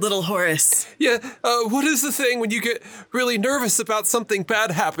word, little Horus? Yeah, what is the thing when you get really nervous about something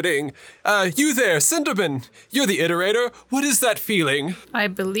bad happening? You there, Cinderman, you're the iterator. What is that feeling? I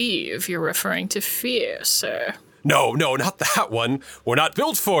believe you're referring to fear, sir. No, not that one. We're not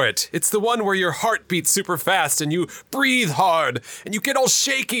built for it. It's the one where your heart beats super fast and you breathe hard and you get all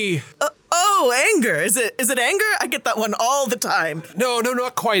shaky. Anger. Is it anger? I get that one all the time. No,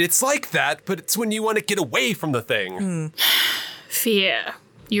 not quite. It's like that, but it's when you want to get away from the thing. Fear.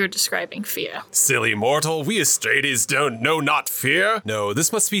 You're describing fear. Silly mortal, we Astrades don't know not fear. No,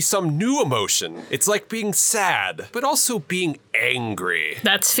 this must be some new emotion. It's like being sad, but also being angry.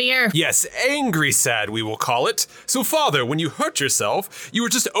 That's fear. Yes, angry sad, we will call it. So, Father, when you hurt yourself, you were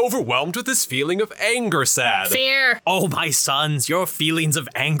just overwhelmed with this feeling of anger sad. Fear. Oh, my sons, your feelings of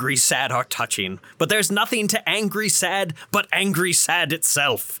angry sad are touching, but there's nothing to angry sad but angry sad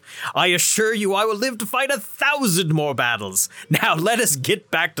itself. I assure you I will live to fight 1,000 more battles. Now let us get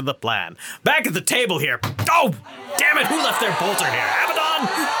back to the plan. Back at the table here. Oh, damn it, who left their bolter here? Abaddon?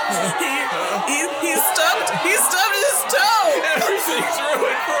 He stubbed his toe. Everything's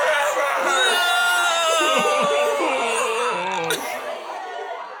ruined forever.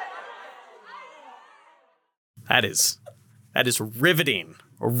 That is riveting.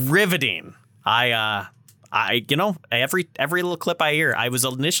 I every little clip I hear, I was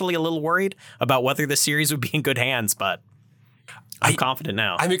initially a little worried about whether the series would be in good hands, but I'm confident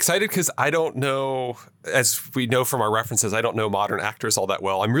now. I'm excited because I don't know, as we know from our references, I don't know modern actors all that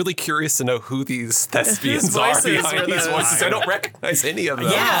well. I'm really curious to know who these thespians are behind these voices. I don't recognize any of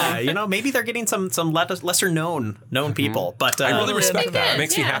them. Yeah, maybe they're getting some lesser known people. But I really respect that. It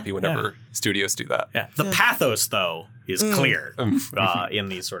makes me Yeah. happy whenever studios do that. yeah, the pathos though is clear in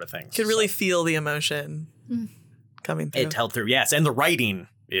these sort of things. Could really feel the emotion coming through. It held through, yes, and the writing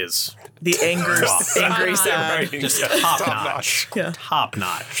is The angry sad. just top notch. Yeah. Top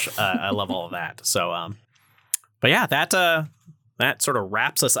notch. I love all of that. So, but yeah, that sort of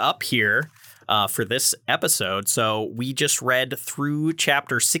wraps us up here for this episode. So we just read through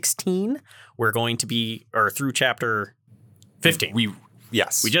chapter 16. We're going to be, or through chapter 15. We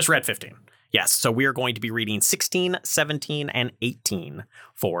just read 15. Yes, so we are going to be reading 16, 17, and 18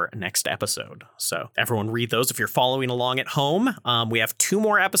 for next episode. So everyone read those if you're following along at home. We have 2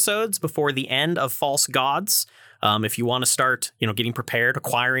 more episodes before the end of False Gods. If you want to start, getting prepared,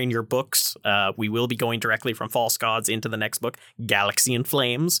 acquiring your books, we will be going directly from False Gods into the next book, Galaxy in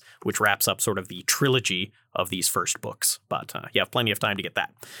Flames, which wraps up sort of the trilogy of these first books. But you have plenty of time to get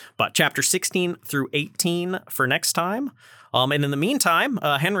that. But chapter 16 through 18 for next time. And in the meantime,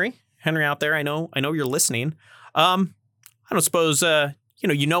 Henry out there, I know you're listening. I don't suppose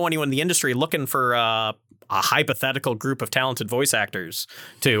you know anyone in the industry looking for a hypothetical group of talented voice actors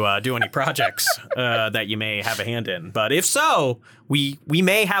to do any projects that you may have a hand in. But if so, we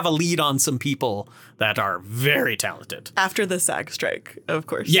may have a lead on some people that are very talented. After the SAG strike, of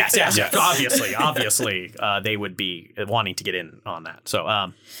course. Yes. Obviously, they would be wanting to get in on that.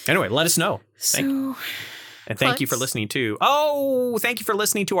 So anyway, let us know. And thank you for listening to. Thank you for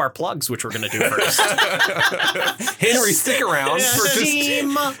listening to our plugs, which we're going to do first. Henry, stick around for just 3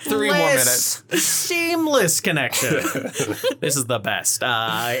 more minutes. Seamless connection. This is the best.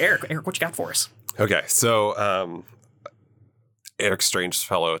 Eric, what you got for us? Okay, so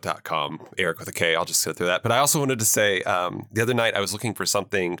EricStrangefellow.com, Eric with a K. I'll just go through that. But I also wanted to say the other night I was looking for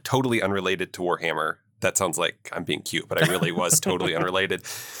something totally unrelated to Warhammer. That sounds like I'm being cute, but I really was totally unrelated.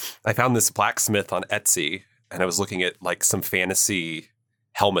 I found this blacksmith on Etsy, and I was looking at like some fantasy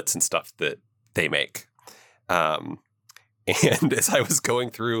helmets and stuff that they make. And as I was going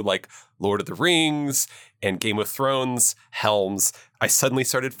through like Lord of the Rings and Game of Thrones helms, I suddenly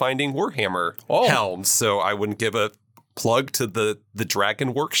started finding Warhammer helms. So I wouldn't give a plug to the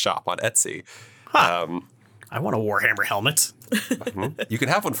Dragon Workshop on Etsy. I want a Warhammer helmet. You can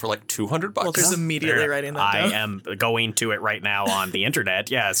have one for like $200. Well, just immediately writing that down. I am going to it right now on the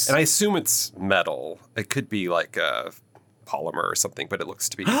internet. Yes. And I assume it's metal. It could be like a polymer or something, but it looks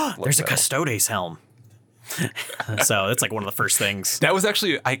to be. There's a Custodes helm. So it's like one of the first things. That was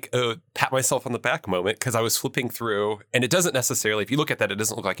actually, I pat myself on the back moment because I was flipping through and it doesn't necessarily, if you look at that, it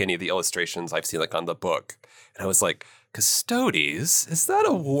doesn't look like any of the illustrations I've seen like on the book. And I was like, Custodes, is that a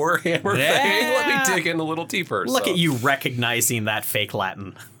Warhammer thing? Let me dig in a little deeper. Look at you recognizing that fake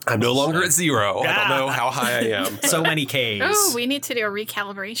Latin. I'm no longer at 0. I don't know how high I am. So many Ks. Oh, we need to do a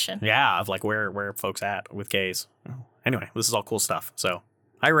recalibration. Yeah, of like where folks at with Ks. Anyway, this is all cool stuff. So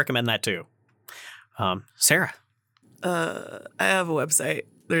I recommend that too. Sarah. I have a website.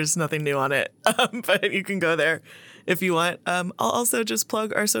 There's nothing new on it, but you can go there if you want. I'll also just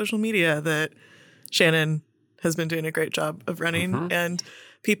plug our social media that Shannon has been doing a great job of running, and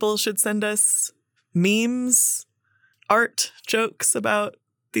people should send us memes, art, jokes about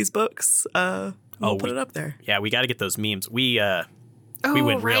these books. We'll put it up there. Yeah, we got to get those memes. We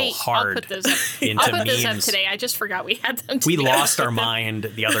went real hard I'll put those up. into I'll put memes. those up today. I just forgot we had them We today. lost our mind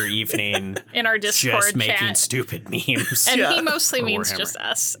the other evening in our Discord just making chat. stupid memes. And he mostly For means Warhammer. just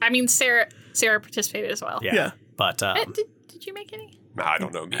us. I mean, Sarah participated as well. Yeah. But Did you make any? Nah, I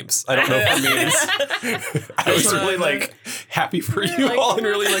don't know memes. I don't know for memes. I was really like happy for you all and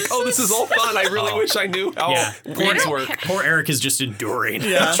really like, oh, this is all fun. I really wish I knew how words work. Poor Eric is just enduring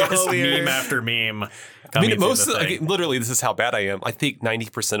Yeah, just weird. meme after meme. I mean, most literally, this is how bad I am. I think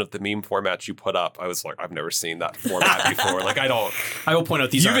 90% of the meme formats you put up, I was like, I've never seen that format before. Like, I will point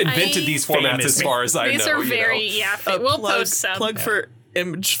out these You've are invented these formats famous as far as I know. These are very, we'll post some. Plug for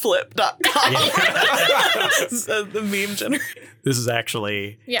imageflip.com. The meme generator. This is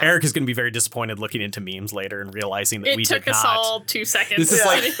actually Eric is going to be very disappointed looking into memes later and realizing that we did not. It took us all 2 seconds.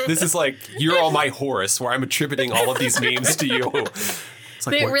 This is like you're all my Horus, where I'm attributing all of these memes to you.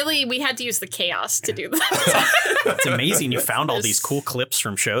 We had to use the chaos to do that. It's amazing you found all these cool clips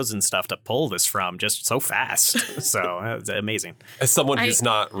from shows and stuff to pull this from just so fast. So it's amazing. As someone who's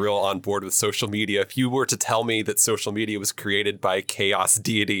not real on board with social media, if you were to tell me that social media was created by chaos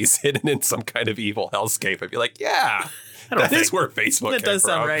deities hidden in some kind of evil hellscape, I'd be like, yeah, that is where Facebook That does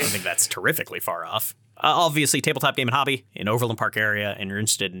sound right. I don't think that's terrifically far off. Obviously, Tabletop Game and Hobby in Overland Park area, and you're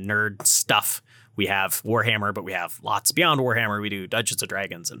interested in nerd stuff. We have Warhammer, but we have lots beyond Warhammer. We do Dungeons &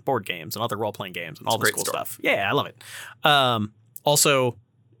 Dragons and board games and other role-playing games and all this cool stuff. Yeah, I love it. Also,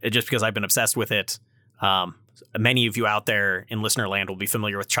 just because I've been obsessed with it, many of you out there in listener land will be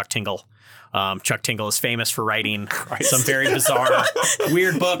familiar with Chuck Tingle. Chuck Tingle is famous for writing some very bizarre,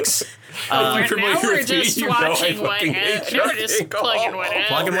 weird books. Now we're just watching what we're just plugging whatever.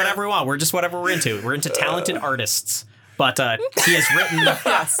 Plugging whatever we want. We're just whatever we're into. We're into talented artists. But he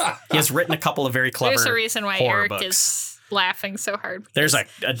has written a couple of very clever. There's a reason why horror Eric books. is laughing so hard. There's a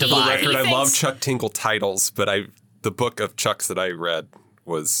divide. For the record, I love Chuck Tingle titles, but the book of Chuck's that I read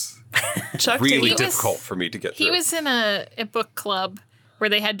was really difficult for me to get through. He was in a book club where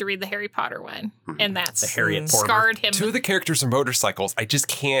they had to read the Harry Potter one, and that's the Harriet Porter. Scarred him. 2 of the characters are motorcycles. I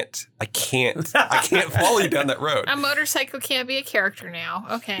can't follow you down that road. A motorcycle can't be a character now.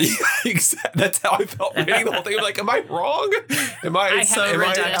 Okay. Exactly. That's how I felt reading the whole thing. I'm like, am I wrong? Am I so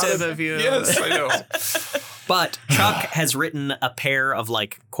reductive of you? Yes, I know. But Chuck has written a pair of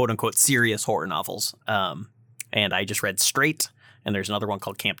like quote unquote serious horror novels. And I just read Straight, and there's another one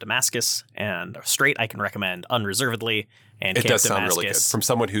called Camp Damascus. And Straight I can recommend unreservedly. And it Camp does Damascus, sound really good. From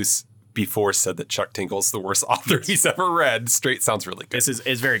someone who's before said that Chuck Tingle's the worst author he's ever read, Straight sounds really good. This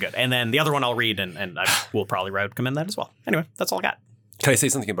is very good. And then the other one I'll read, and I will probably recommend that as well. Anyway, that's all I got. Can I say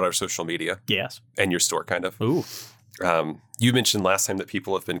something about our social media? Yes. And your store, kind of? Ooh. You mentioned last time that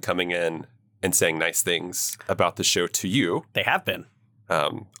people have been coming in and saying nice things about the show to you. They have been.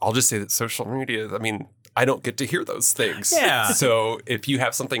 I'll just say that social media, I mean, I don't get to hear those things. Yeah. So if you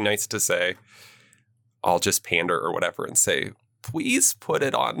have something nice to say, I'll just pander or whatever and say, please put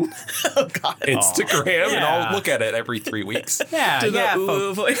it on Instagram and I'll look at it every 3 weeks. Yeah.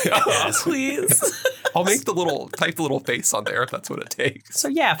 Voice. Please. I'll make type the little face on there if that's what it takes. So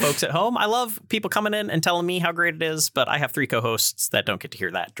yeah, folks at home, I love people coming in and telling me how great it is, but I have 3 co-hosts that don't get to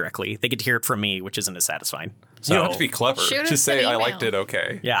hear that directly. They get to hear it from me, which isn't as satisfying. So You don't have to be clever. Shoot us Just say, an I email. liked it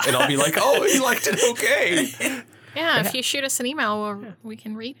okay. Yeah. And I'll be like, oh, you liked it okay. Yeah, if you shoot us an email, we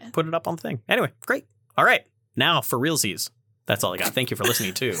can read it. put it up on the thing. Anyway, great. All right. Now for realsies. That's all I got. Thank you for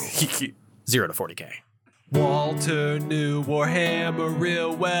listening to 0 to 40K. Walter knew Warhammer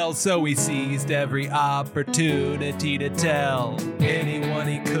real well, so he seized every opportunity to tell anyone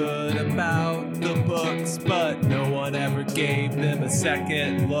he could about the books, but no one ever gave them a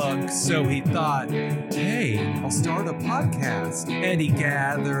second look. So he thought, hey, I'll start a podcast. And he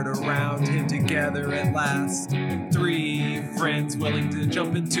gathered around him together at last 3 friends willing to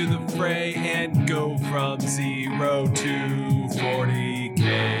jump into the fray and go from 0 to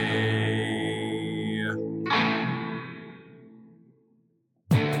 40K.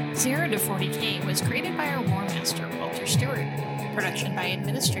 0 to 40K was created by our War Master, Walter Stewart. Production by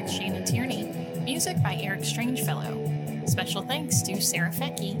Administrator Shannon Tierney. Music by Eric Stringfellow. Special thanks to Sarah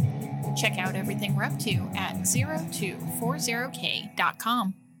Fecky. Check out everything we're up to at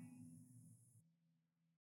 0240k.com.